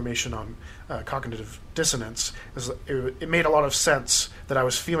across information on cognitive dissonance. It made a lot of sense that I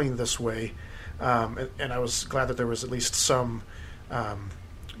was feeling this way, and I was glad that there was at least some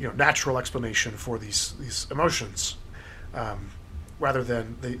natural explanation for these emotions. Rather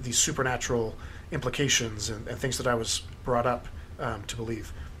than these supernatural implications and things that I was brought up to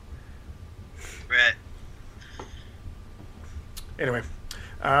believe. Right. Anyway,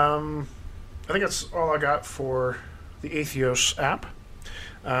 I think that's all I got for the Atheos app.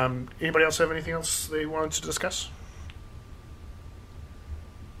 Anybody else have anything else they wanted to discuss?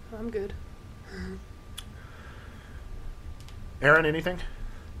 I'm good. Aaron, anything?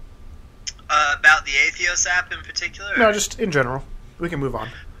 About the Atheos app in particular? No, just in general. We can move on.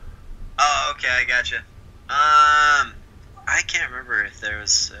 Oh, okay, I gotcha. I can't remember if there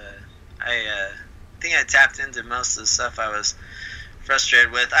was. I think I tapped into most of the stuff I was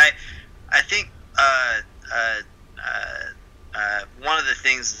frustrated with. I think one of the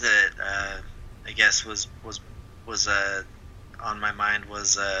things that I guess was on my mind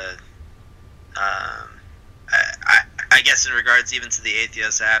was I guess in regards even to the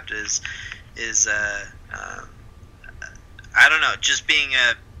Atheos app is I don't know, just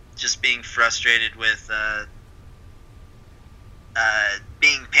being frustrated with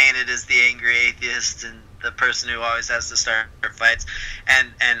being painted as the angry atheist and the person who always has to start fights,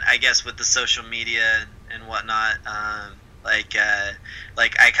 and I guess with the social media and whatnot, like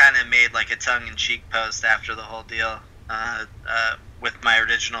I kind of made like a tongue-in-cheek post after the whole deal with my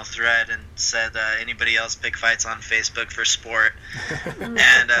original thread and said anybody else pick fights on Facebook for sport, and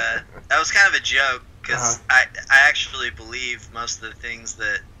that was kind of a joke because I actually believe most of the things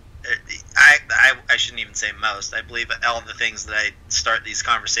that I shouldn't even say most. I believe all the things that I start these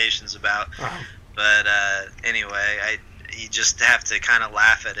conversations about. But anyway, you just have to kind of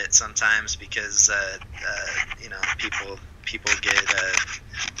laugh at it sometimes because people get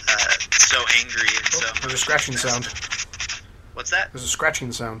so angry and so. There's a scratching sound. What's that? There's a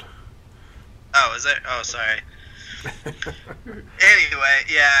scratching sound. Oh, is there? Oh, sorry. Anyway,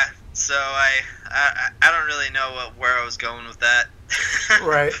 yeah. So I don't really know where I was going with that.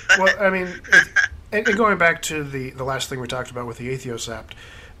 Right. Well, I mean, and going back to the last thing we talked about with the Atheos app,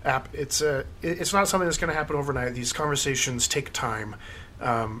 it's not something that's going to happen overnight. These conversations take time.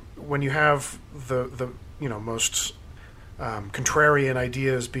 When you have the most contrarian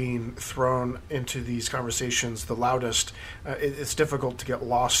ideas being thrown into these conversations, the loudest, it's difficult to get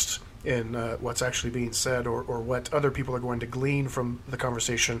lost in what's actually being said or what other people are going to glean from the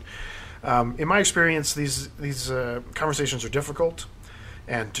conversation. In my experience, these conversations are difficult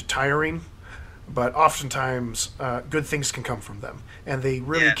and tiring, but oftentimes good things can come from them, and they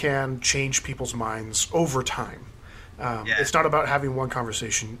really can change people's minds over time. It's not about having one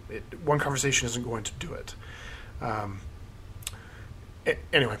conversation. One conversation isn't going to do it.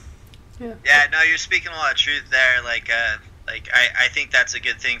 Anyway. Yeah, no, you're speaking a lot of truth there. I think that's a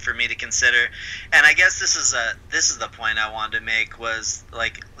good thing for me to consider, and I guess this is the point I wanted to make was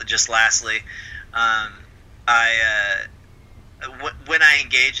just lastly, when I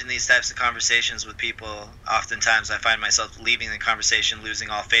engage in these types of conversations with people, oftentimes I find myself leaving the conversation, losing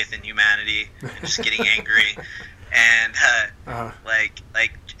all faith in humanity, and just getting angry, and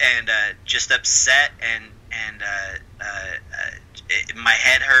just upset, and my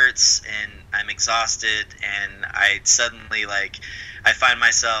head hurts, and I'm exhausted, and I suddenly I find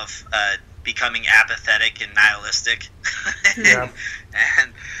myself becoming apathetic and nihilistic.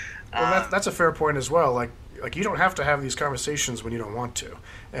 and well, that's a fair point as well. Like you don't have to have these conversations when you don't want to,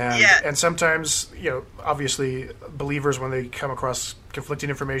 and sometimes obviously believers, when they come across conflicting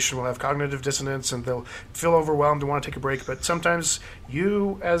information, will have cognitive dissonance and they'll feel overwhelmed and want to take a break. But sometimes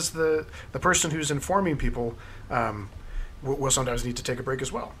you, as the person who's informing people, will sometimes need to take a break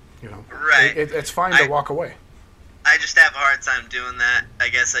as well. Right. It's fine to walk away. I just have a hard time doing that. I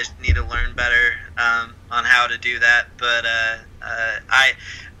guess I need to learn better on how to do that. But I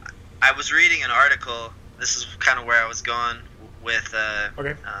was reading an article. This is kind of where I was going with.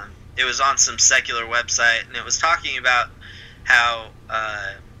 Okay. It was on some secular website, and it was talking about how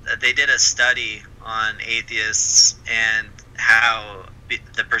they did a study on atheists and how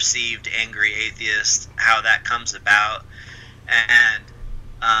the perceived angry atheist, how that comes about, and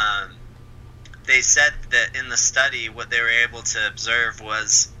they said that in the study what they were able to observe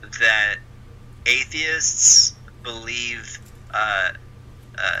was that atheists believe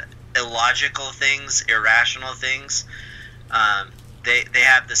illogical things, irrational things. They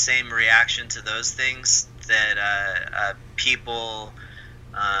have the same reaction to those things that people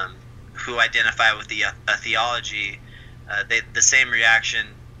who identify with a theology, the same reaction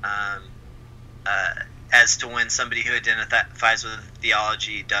as to when somebody who identifies with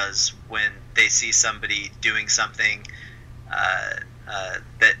theology does when they see somebody doing something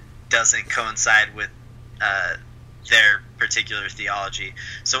that doesn't coincide with their particular theology.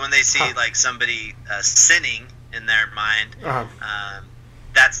 So when they see somebody sinning in their mind,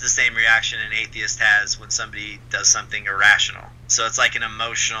 that's the same reaction an atheist has when somebody does something irrational. So it's like an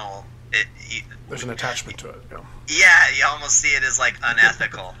emotional. there's an attachment to it. Yeah, you almost see it as like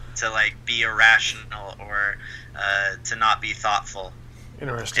unethical to like be irrational or to not be thoughtful.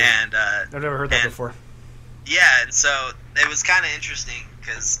 Interesting. And I've never heard that before. Yeah, and so it was kind of interesting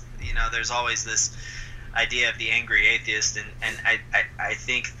because there's always this idea of the angry atheist, and I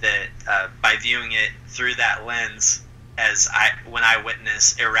think that by viewing it through that lens, when I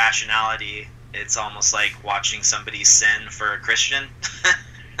witness irrationality, it's almost like watching somebody sin for a Christian.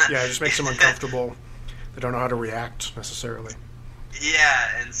 Yeah, it just makes them uncomfortable. They don't know how to react necessarily.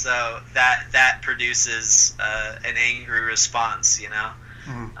 Yeah, and so that produces an angry response,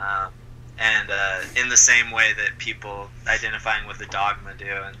 Mm-hmm. And in the same way that people identifying with the dogma do.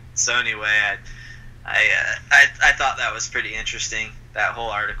 And so anyway, I thought that was pretty interesting. That whole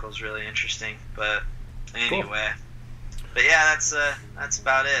article is really interesting. But anyway, cool. But yeah, that's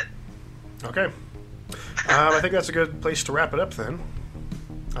about it. Okay. I think that's a good place to wrap it up then.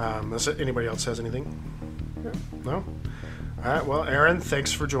 Unless anybody else has anything? No? All right. Well, Aaron,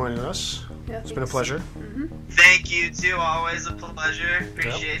 thanks for joining us. Yeah, it's been a pleasure. Mm-hmm. Thank you, too. Always a pleasure.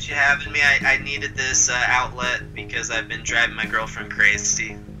 Appreciate you having me. I needed this outlet because I've been driving my girlfriend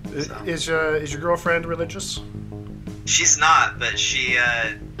crazy. So. Is your girlfriend religious? She's not, but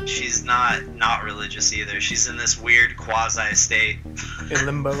she's not religious either. She's in this weird quasi state. In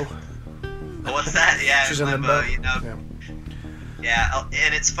limbo. What's that? Yeah, she's in limbo. Yeah,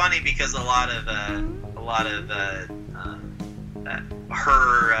 and it's funny because a lot of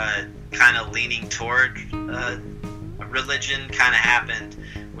her kind of leaning toward religion kind of happened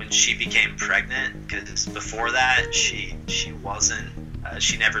when she became pregnant. Because before that, she wasn't.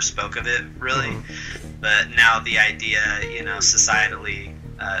 She never spoke of it really. Mm-hmm. But now the idea, societally,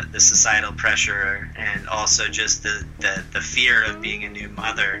 the societal pressure, and also just the fear of being a new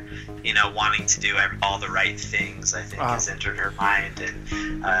mother, wanting to do all the right things, I think has entered her mind. And,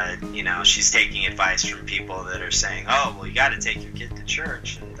 she's taking advice from people that are saying, oh, well, you got to take your kid to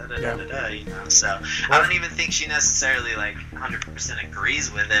church, and da-da-da-da-da, So I don't even think she necessarily, 100%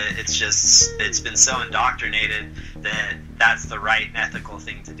 agrees with it. It's just, it's been so indoctrinated that that's the right and ethical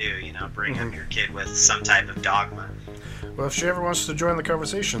thing to do, bring up your kid with some type of dogma. Well, if she ever wants to join the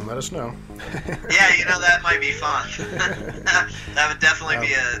conversation, let us know. Yeah, that might be fun. That would definitely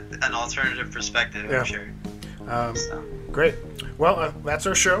be an alternative perspective, I'm sure. Great. Well, that's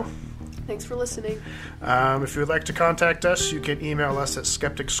our show. Thanks for listening. If you would like to contact us, you can email us at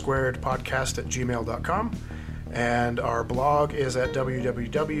skepticsquaredpodcast@gmail.com. And our blog is at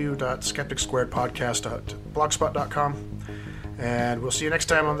www.skepticsquaredpodcast.blogspot.com. And we'll see you next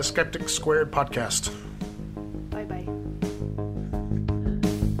time on the Skeptics Squared podcast.